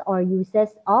functions or uses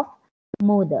of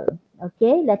Moodle.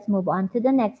 Okay, let's move on to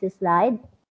the next slide.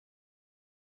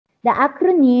 The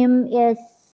acronym is,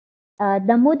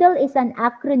 the Moodle is an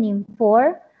acronym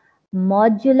for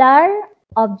Modular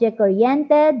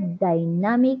Object-Oriented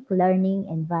Dynamic Learning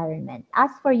Environment.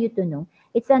 As for you to know,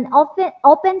 it's an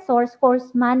open source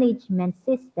course management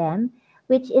system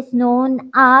which is known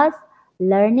as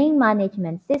Learning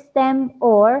Management System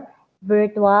or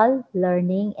virtual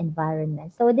learning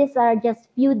environment. So these are just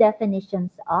few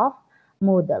definitions of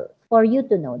Moodle for you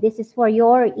to know. This is for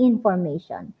your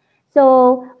information.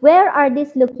 So where are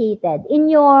these located? In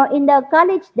the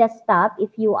college desktop,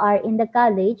 if you are in the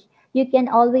college, you can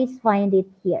always find it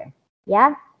here.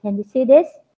 Yeah, can you see this?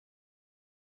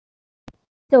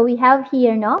 So we have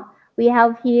here, no? We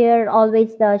have here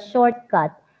always the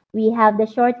shortcut. We have the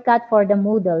shortcut for the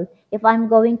Moodle. If I'm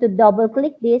going to double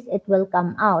click this, it will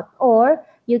come out. Or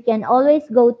you can always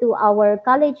go to our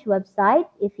college website.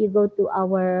 If you go to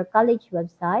our college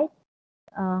website,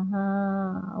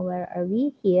 where are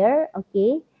we? Here,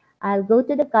 okay. I'll go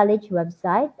to the college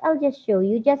website. I'll just show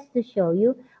you, just to show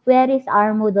you where is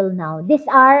our Moodle now. This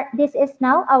is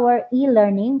now our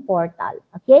e-learning portal,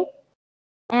 okay?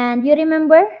 And you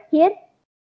remember here,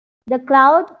 the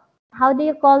cloud, how do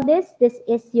you call this? This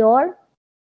is your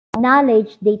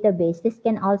knowledge database. This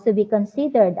can also be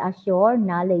considered as your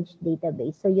knowledge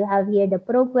database. So you have here the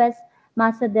ProQuest,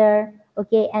 Massader,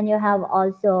 okay, and you have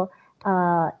also,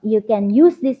 you can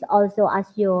use this also as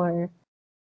your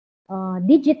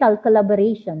digital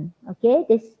collaboration, okay?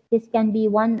 This can be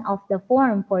one of the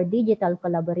form for digital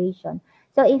collaboration.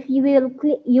 So if you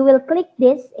will click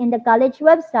this in the college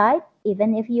website,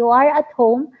 even if you are at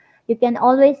home, you can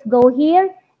always go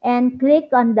here and click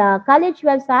on the college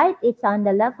website. It's on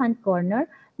the left hand corner.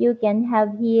 You can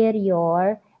have here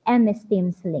your MS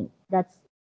Teams link. That's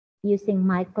using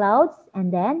My Clouds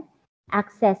and then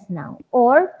access now.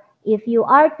 Or if you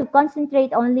are to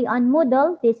concentrate only on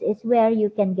Moodle, this is where you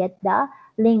can get the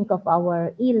link of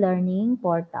our e-learning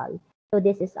portal. So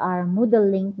this is our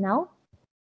Moodle link now.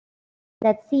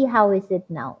 Let's see how is it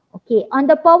now. Okay, on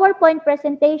the PowerPoint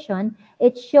presentation,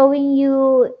 it's showing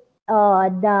you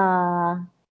the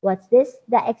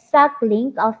exact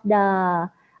link of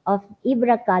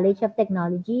Ibra College of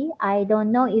Technology. I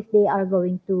don't know if they are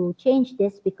going to change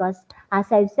this because,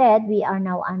 as I've said, we are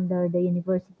now under the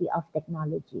University of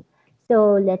Technology.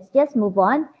 So let's just move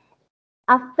on.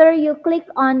 After you click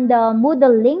on the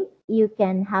Moodle link, you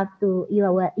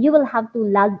will have to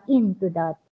log in to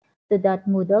that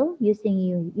Moodle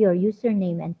using your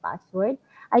username and password.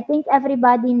 I think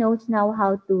everybody knows now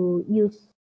how to use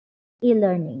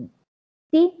e-learning.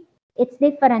 See, it's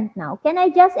different now. Can I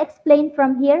just explain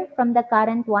from here, from the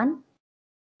current one?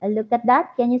 Look at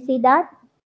that. Can you see that?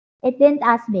 It didn't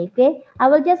ask me, okay? I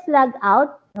will just log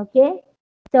out, okay?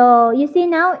 So you see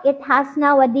now, it has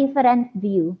now a different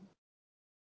view.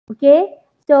 Okay,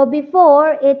 so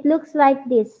before it looks like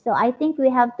this. So I think we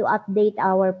have to update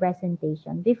our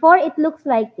presentation. Before it looks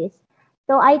like this.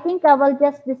 So I think I will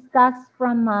just discuss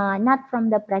from, not from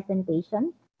the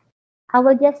presentation. I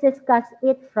will just discuss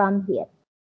it from here.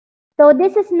 So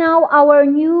this is now our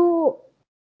new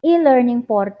e-learning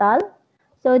portal.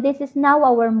 So this is now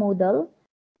our Moodle.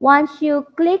 Once you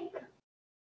click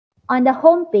on the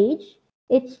home page,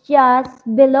 it's just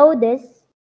below this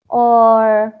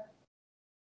or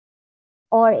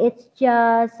it's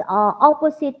just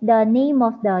opposite the name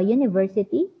of the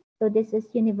university. So this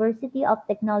is University of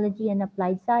Technology and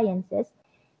Applied Sciences.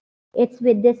 It's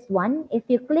with this one. If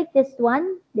you click this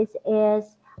one, this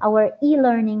is our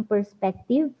e-learning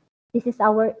perspective. This is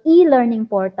our e-learning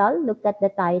portal. Look at the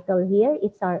title here.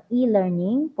 It's our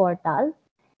e-learning portal.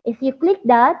 If you click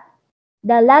that,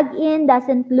 the login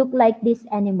doesn't look like this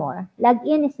anymore.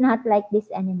 Login is not like this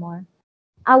anymore.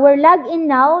 Our login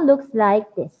now looks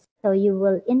like this. So you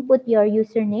will input your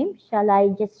username. Shall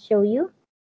I just show you?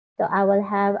 So I will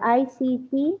have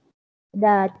ict.edu.om.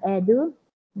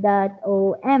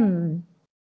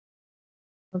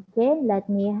 Okay, let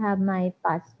me have my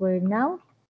password now.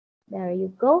 There you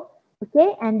go.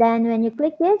 Okay, and then when you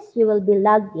click this, you will be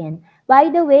logged in. By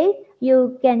the way,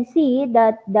 you can see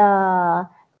that the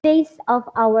face of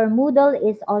our Moodle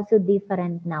is also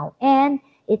different now. And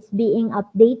it's being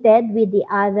updated with the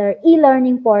other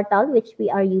e-learning portal, which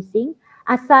we are using.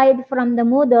 Aside from the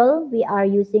Moodle, we are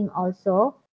using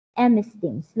also MS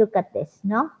Teams. Look at this,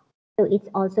 no? So it's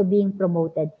also being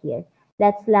promoted here.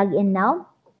 Let's log in now.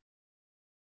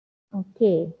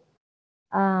 Okay.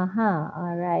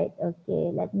 All right.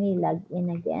 Okay, let me log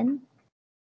in again.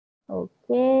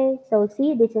 Okay, so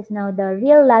see, this is now the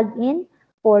real login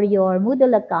for your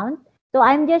Moodle account. So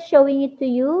I'm just showing it to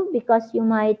you because you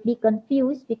might be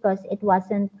confused because it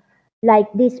wasn't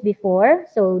like this before.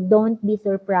 So don't be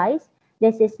surprised.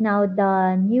 This is now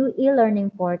the new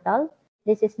e-learning portal.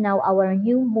 This is now our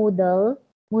new Moodle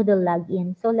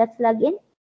login. So let's log in.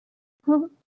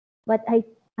 But I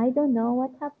don't know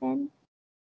what happened.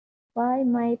 Why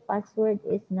my password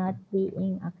is not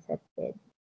being accepted.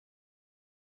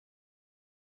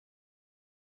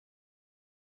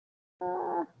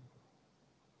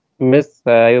 Miss,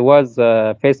 I was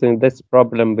facing this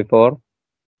problem before.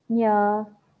 Yeah.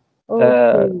 Uh,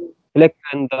 Okay. Click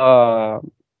on the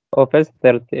Office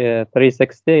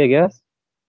 360, I guess.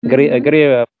 Mm-hmm. Agree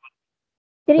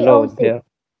below 306. there.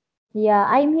 Yeah,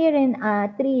 I'm here in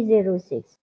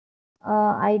 306.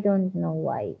 I don't know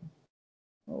why.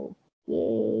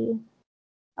 Okay.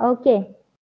 Okay.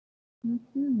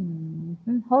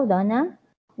 Hold on,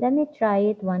 let me try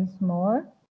it once more.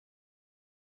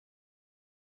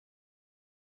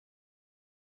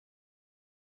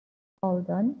 Hold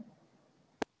on.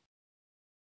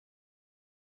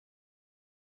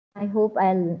 I hope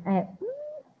I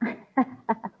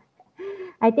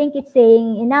think it's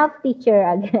saying enough, teacher,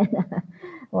 again.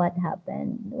 What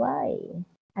happened? Why?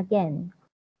 Again.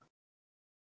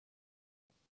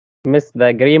 Miss,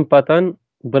 the green button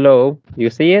below. You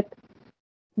see it?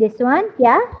 This one?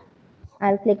 Yeah?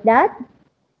 I'll click that.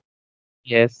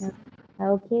 Yes.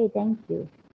 Okay, thank you.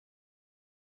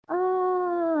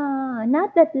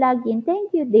 Not that login.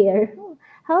 Thank you, dear.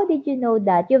 How did you know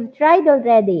that? You've tried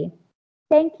already.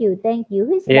 Thank you, thank you.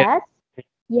 Who's Yeah. that?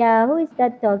 Yeah, who is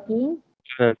that talking?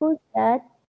 Uh, Who's that?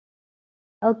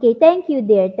 Okay, thank you,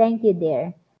 dear. Thank you,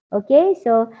 dear. Okay,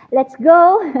 so let's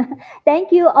go.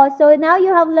 Thank you. Also, now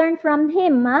you have learned from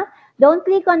him. Don't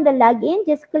click on the login.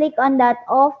 Just click on that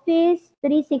Office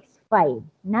 365,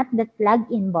 not the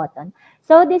login button.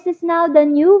 So this is now the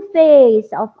new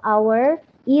phase of our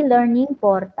e-learning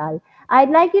portal. I'd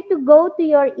like you to go to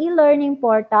your e-learning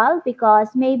portal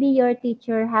because maybe your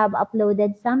teacher have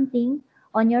uploaded something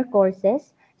on your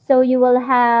courses. So you will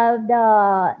have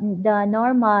the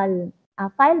normal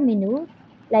file menu,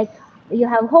 like you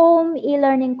have home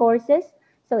e-learning courses.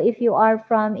 So if you are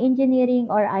from engineering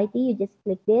or IT, you just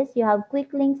click this. You have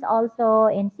quick links also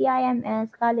in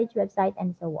CIMS, college website,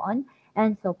 and so on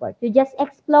and so forth. You just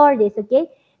explore this,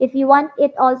 okay? If you want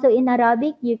it also in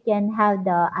Arabic, you can have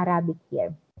the Arabic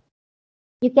here.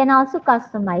 You can also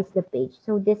customize the page.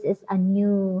 So this is a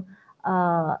new,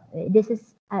 this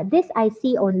I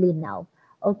see only now.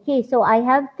 Okay, so I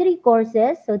have 3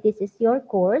 courses. So this is your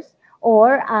course,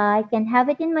 or I can have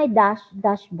it in my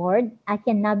dashboard. I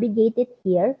can navigate it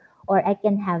here, or I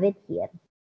can have it here.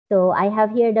 So I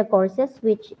have here the courses,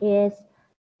 which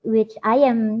I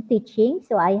am teaching.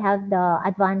 So I have the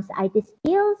advanced IT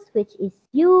skills, which is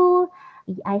you.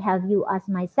 I have you as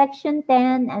my section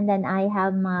 10, and then I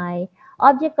have my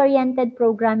object-oriented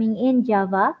programming in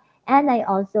Java, and I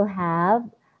also have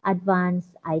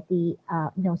advanced IT,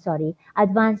 no, sorry,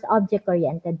 advanced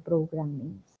object-oriented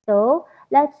programming. So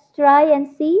let's try and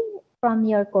see from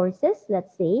your courses,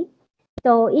 let's see.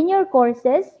 So in your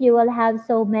courses, you will have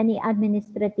so many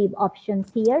administrative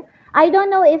options here. I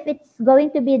don't know if it's going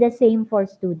to be the same for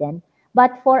students,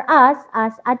 but for us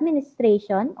as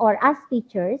administration or as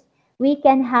teachers, we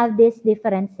can have these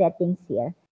different settings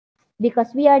here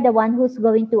because we are the one who's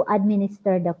going to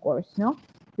administer the course, no?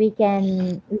 We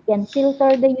can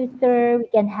filter the user, we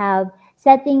can have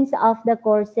settings of the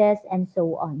courses and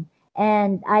so on.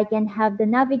 And I can have the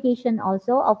navigation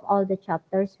also of all the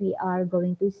chapters we are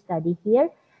going to study here.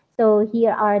 So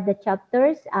here are the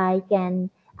chapters. I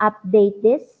can update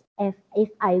this if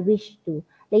I wish to.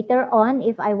 Later on,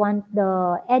 if I want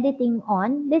the editing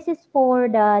on, this is for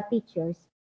the teachers,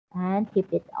 and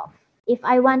keep it off. If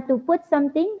I want to put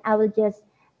something, I will just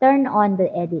turn on the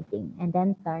editing and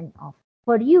then turn off.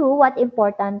 For you, what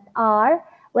important are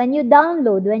when you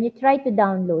try to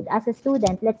download as a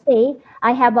student, let's say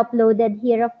I have uploaded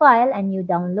here a file and you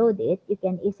download it, you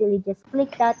can easily just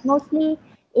click that. Mostly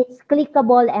it's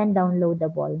clickable and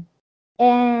downloadable.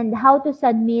 And how to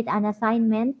submit an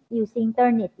assignment using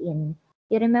Turnitin.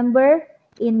 You remember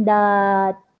in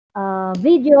the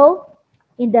video,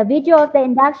 of the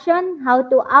induction, how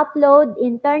to upload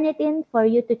in Turnitin for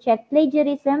you to check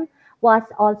plagiarism was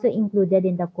also included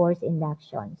in the course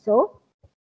induction. So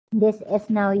this is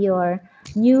now your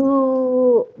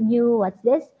what's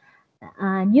this?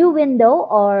 New window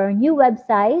or new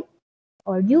website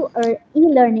or new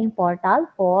e-learning portal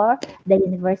for the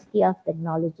University of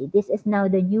Technology. This is now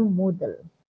the new Moodle.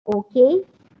 Okay,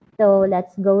 so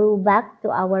let's go back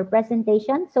to our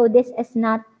presentation. So this is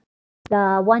not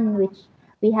the one which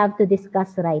we have to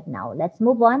discuss right now. Let's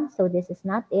move on. So this is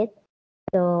not it.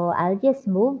 So I'll just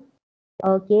move.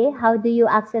 Okay, how do you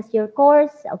access your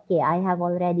course? Okay, I have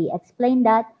already explained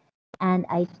that. And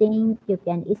I think you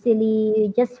can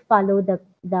easily just follow the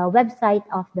website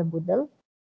of the Moodle.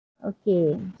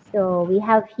 Okay, so we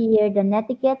have here the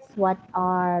netiquettes. What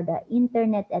are the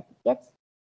internet etiquettes?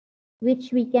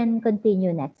 Which we can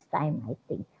continue next time, I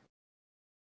think.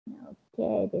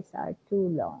 Okay, these are too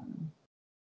long.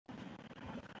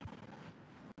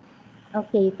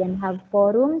 Okay, you can have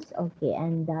forums. Okay,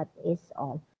 and that is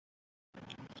all.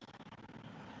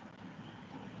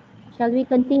 Shall we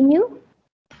continue?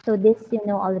 So this you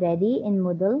know already in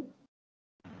Moodle.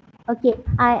 Okay,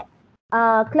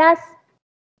 class,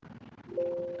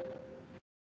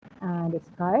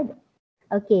 discard.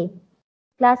 Okay,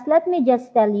 class, let me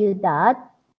just tell you that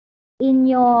in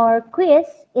your quiz,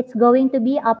 it's going to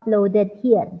be uploaded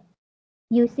here.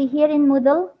 You see here in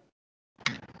Moodle?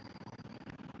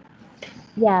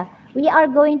 Yeah, we are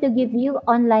going to give you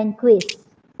online quiz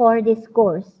for this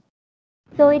course.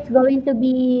 So it's going to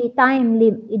be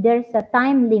there's a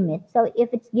time limit. So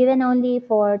if it's given only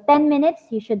for 10 minutes,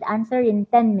 you should answer in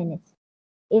 10 minutes.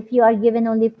 If you are given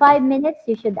only 5 minutes,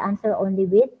 you should answer only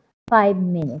with 5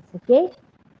 minutes, okay?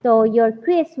 So your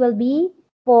quiz will be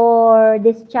for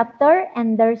this chapter,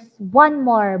 and there's one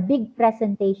more big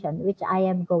presentation which I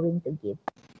am going to give.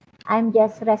 I'm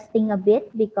just resting a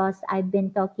bit because I've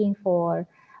been talking for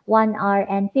 1 hour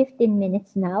and 15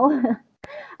 minutes now.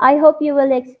 I hope you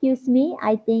will excuse me.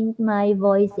 I think my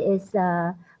voice is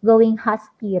going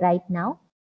husky right now.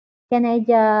 Can I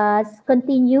just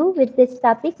continue with this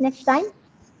topic next time?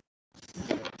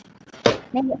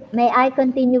 May I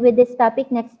continue with this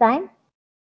topic next time?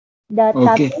 The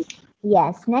Okay. topic,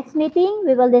 yes. Next meeting,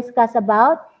 we will discuss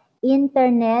about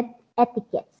internet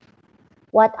etiquettes.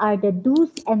 What are the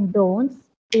do's and don'ts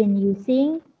in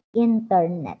using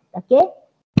internet? Okay?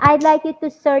 I'd like you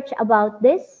to search about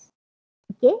this.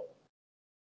 Okay?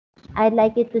 I'd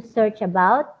like you to search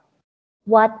about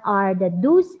what are the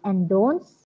do's and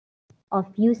don'ts of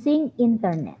using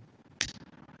internet.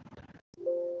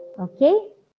 Okay?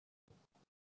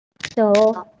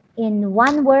 So, in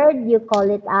one word, you call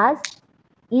it as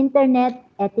internet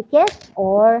etiquette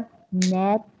or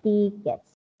netiquette.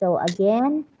 So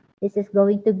again, this is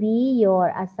going to be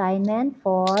your assignment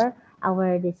for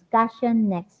our discussion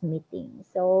next meeting.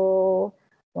 So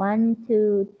 1,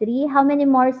 2, 3. How many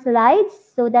more slides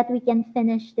so that we can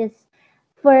finish this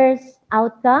first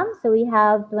outcome? So we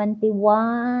have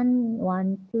 21,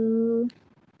 1, 2,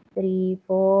 3,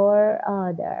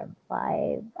 4, there are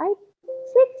 5,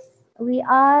 6. We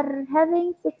are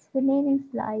having 6 remaining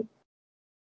slides.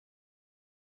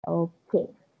 Okay.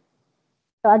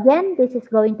 So again, this is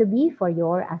going to be for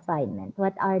your assignment.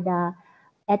 What are the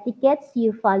etiquettes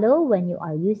you follow when you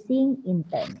are using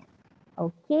internet?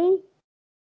 Okay.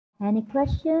 Any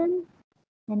question?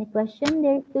 Any question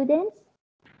there, students?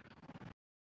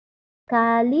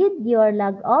 Khalid, your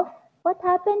log off. What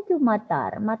happened to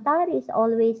Matar? Matar is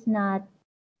always not.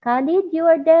 Khalid, you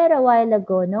were there a while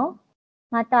ago, no?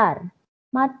 Matar.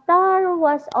 Matar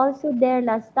was also there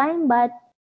last time, but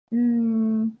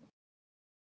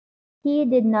he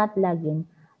did not log in.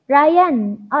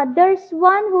 Ryan, there's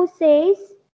one who says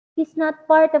he's not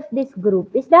part of this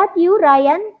group. Is that you,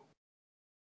 Ryan?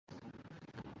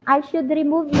 I should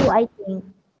remove you, I think.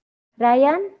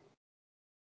 Ryan?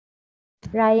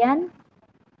 Ryan?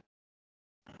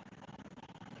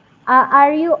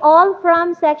 Are you all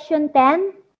from section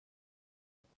 10?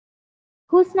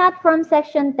 Who's not from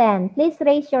section 10? Please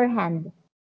raise your hand.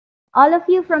 All of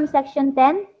you from section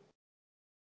 10?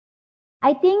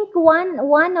 I think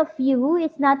one of you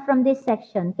is not from this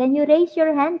section. Can you raise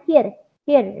your hand? Here,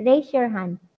 raise your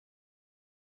hand.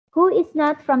 Who is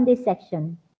not from this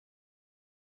section?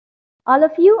 All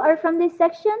of you are from this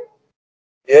section?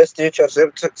 Yes, teacher,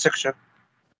 section.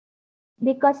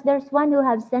 Because there's one who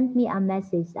have sent me a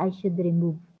message I should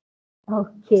remove.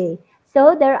 Okay.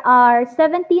 So there are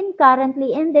 17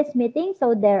 currently in this meeting.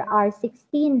 So there are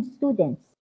 16 students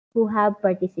who have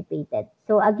participated.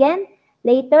 So again,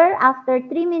 later, after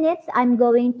 3 minutes, I'm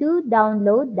going to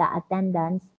download the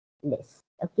attendance list.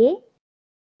 Okay?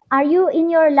 Are you in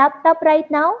your laptop right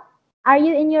now? Are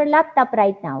you in your laptop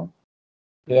right now?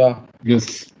 Yeah.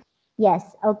 Yes.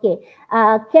 Yes. Okay.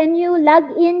 Can you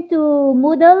log into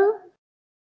Moodle?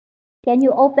 Can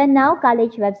you open now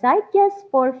college website just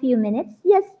for a few minutes?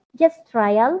 Yes, just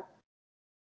trial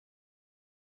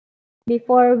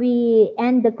before we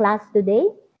end the class today.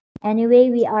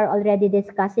 Anyway, we are already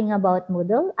discussing about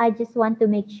Moodle. I just want to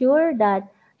make sure that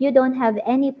you don't have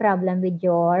any problem with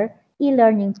your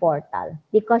e-learning portal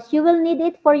because you will need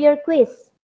it for your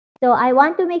quiz. So I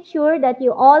want to make sure that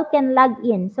you all can log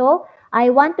in. So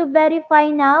I want to verify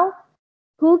now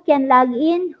who can log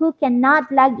in, who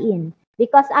cannot log in.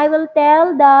 Because I will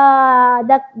tell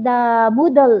the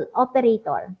Moodle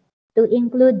operator to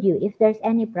include you if there's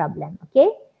any problem, okay?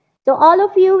 So all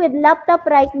of you with laptop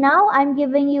right now, I'm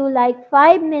giving you like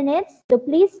 5 minutes to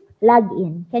please log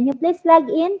in. Can you please log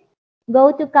in?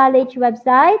 Go to college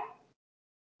website.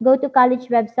 Go to college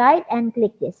website and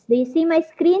click this. Do you see my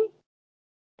screen?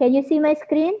 Can you see my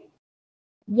screen?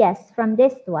 Yes, from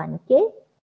this one, okay?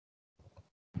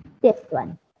 This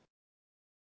one.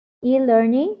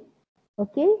 E-learning,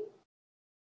 okay?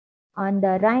 On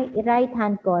the right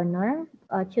hand corner,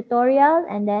 tutorial,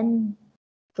 and then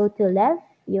go to left.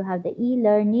 You have the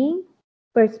e-learning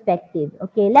perspective.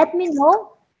 Okay, let me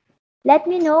know. Let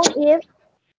me know if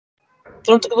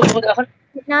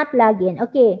you not log in.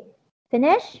 Okay,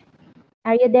 finish.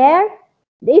 Are you there?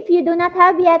 If you do not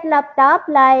have yet laptop,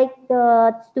 like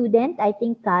the student, I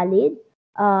think Khalid,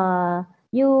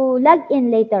 you log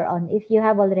in later on if you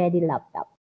have already laptop.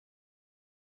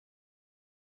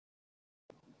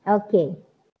 Okay,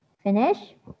 finish.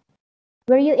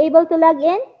 Were you able to log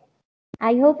in?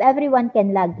 I hope everyone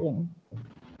can log in.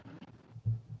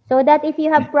 So that if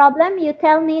you have problem, you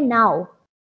tell me now.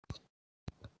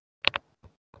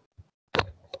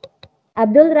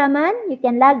 Abdul Rahman, you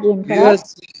can log in,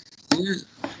 correct? Yes.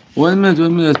 1 minute,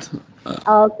 1 minute.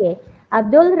 Okay.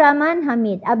 Abdul Rahman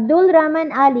Hamid. Abdul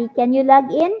Rahman Ali, can you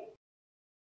log in?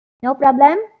 No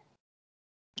problem?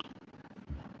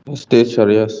 Yes, teacher,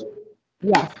 yes.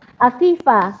 Yes.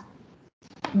 Afifa,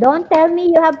 don't tell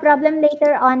me you have problem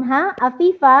later on, huh?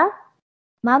 Afifa,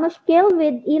 Mamushkil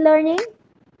with e-learning?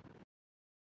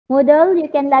 Moodle, you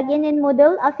can log in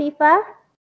Moodle, Afifa?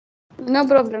 No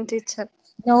problem, teacher.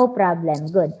 No problem.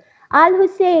 Good. Al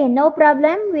Hussein, no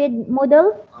problem with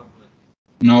Moodle?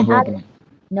 No problem.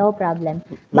 No problem.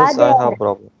 Yes, I Bader, have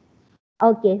problem.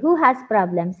 okay, who has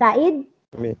problem? Said?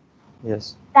 Me.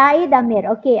 Yes. Said Amir.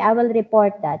 Okay, I will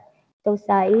report that. So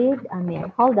Said Amir.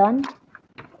 Hold on.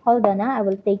 Hold on. I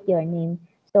will take your name.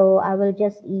 So I will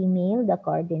just email the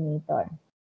coordinator.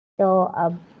 So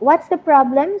what's the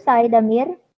problem, Said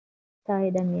Amir?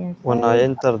 Said Amir. When I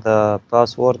enter the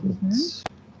password,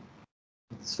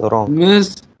 it's wrong.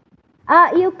 Miss,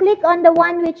 You click on the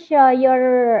one which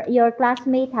your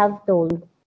classmate have told.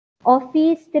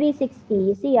 Office 360.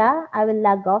 You see, I will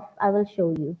log off. I will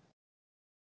show you.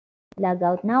 Log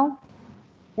out now.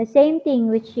 The same thing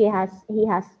which he has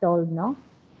told, no?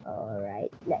 All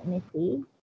right. Let me see.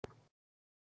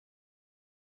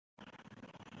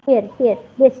 Here.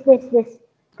 This.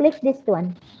 Click this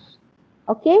one.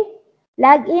 Okay.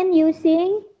 Log in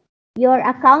using your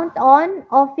account on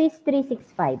Office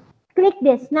 365. Click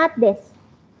this, not this.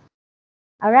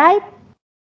 All right.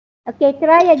 Okay.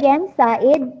 Try again,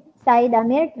 Said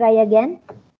Amir. Try again.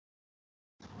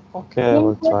 Okay, I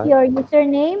will Input try. your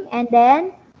username and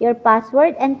then your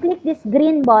password and click this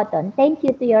green button. Thank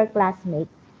you to your classmate.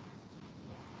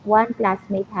 One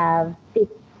classmate have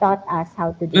taught us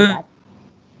how to do that.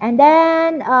 And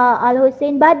then Al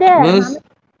Hussein Bader. Miss,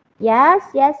 Yes,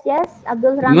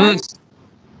 Abdul Rahman. Miss,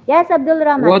 Yes, Abdul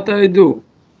Rahman. what I do?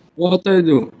 What I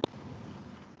do?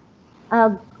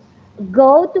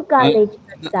 Go to college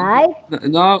website.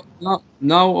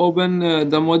 Now open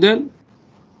the model.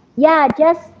 Yeah,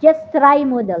 just try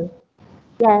Moodle.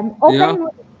 Yeah, open Yeah.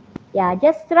 Moodle. Yeah,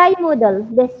 just try Moodle.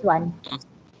 This one.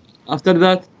 After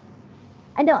that,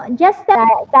 I know, just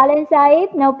Talent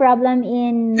Said, no problem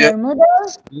in your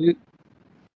Moodle.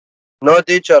 No,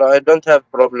 teacher, I don't have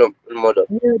problem in model.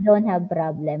 You don't have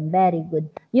problem. Very good.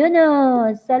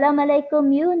 Yunus. Salam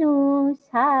alaikum, Yunus.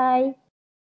 Hi.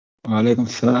 Walaikum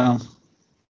salam.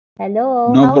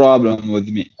 Hello. No problem with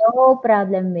me. No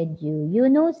problem with you.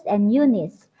 Yunus and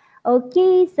Eunice.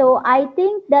 Okay, so I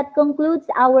think that concludes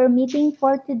our meeting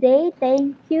for today.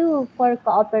 Thank you for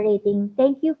cooperating.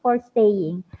 Thank you for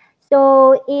staying.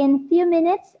 So in few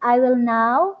minutes, I will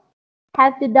now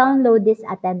have to download this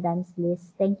attendance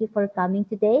list. Thank you for coming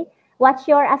today. What's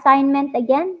your assignment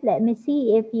again? Let me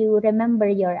see if you remember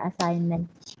your assignment.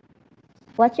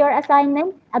 What's your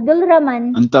assignment? Abdul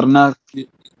Rahman. Internet.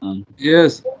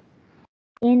 yes.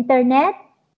 Internet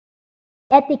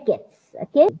etiquettes.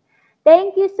 Okay.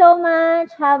 Thank you so much.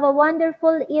 Have a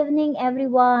wonderful evening,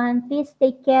 everyone. Please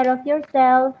take care of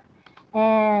yourself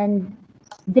and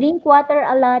drink water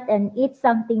a lot and eat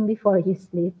something before you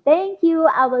sleep. Thank you.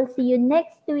 I will see you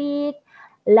next week.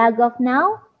 Log off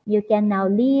now. You can now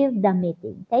leave the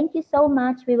meeting. Thank you so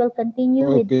much. We will continue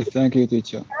with Okay, thank you,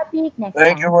 teacher. topic next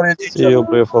Thank time. you for your See teacher. you,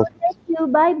 beautiful. Thank you.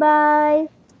 Bye-bye.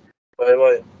 Bye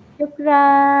bye.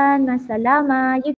 Shukran. Masalama.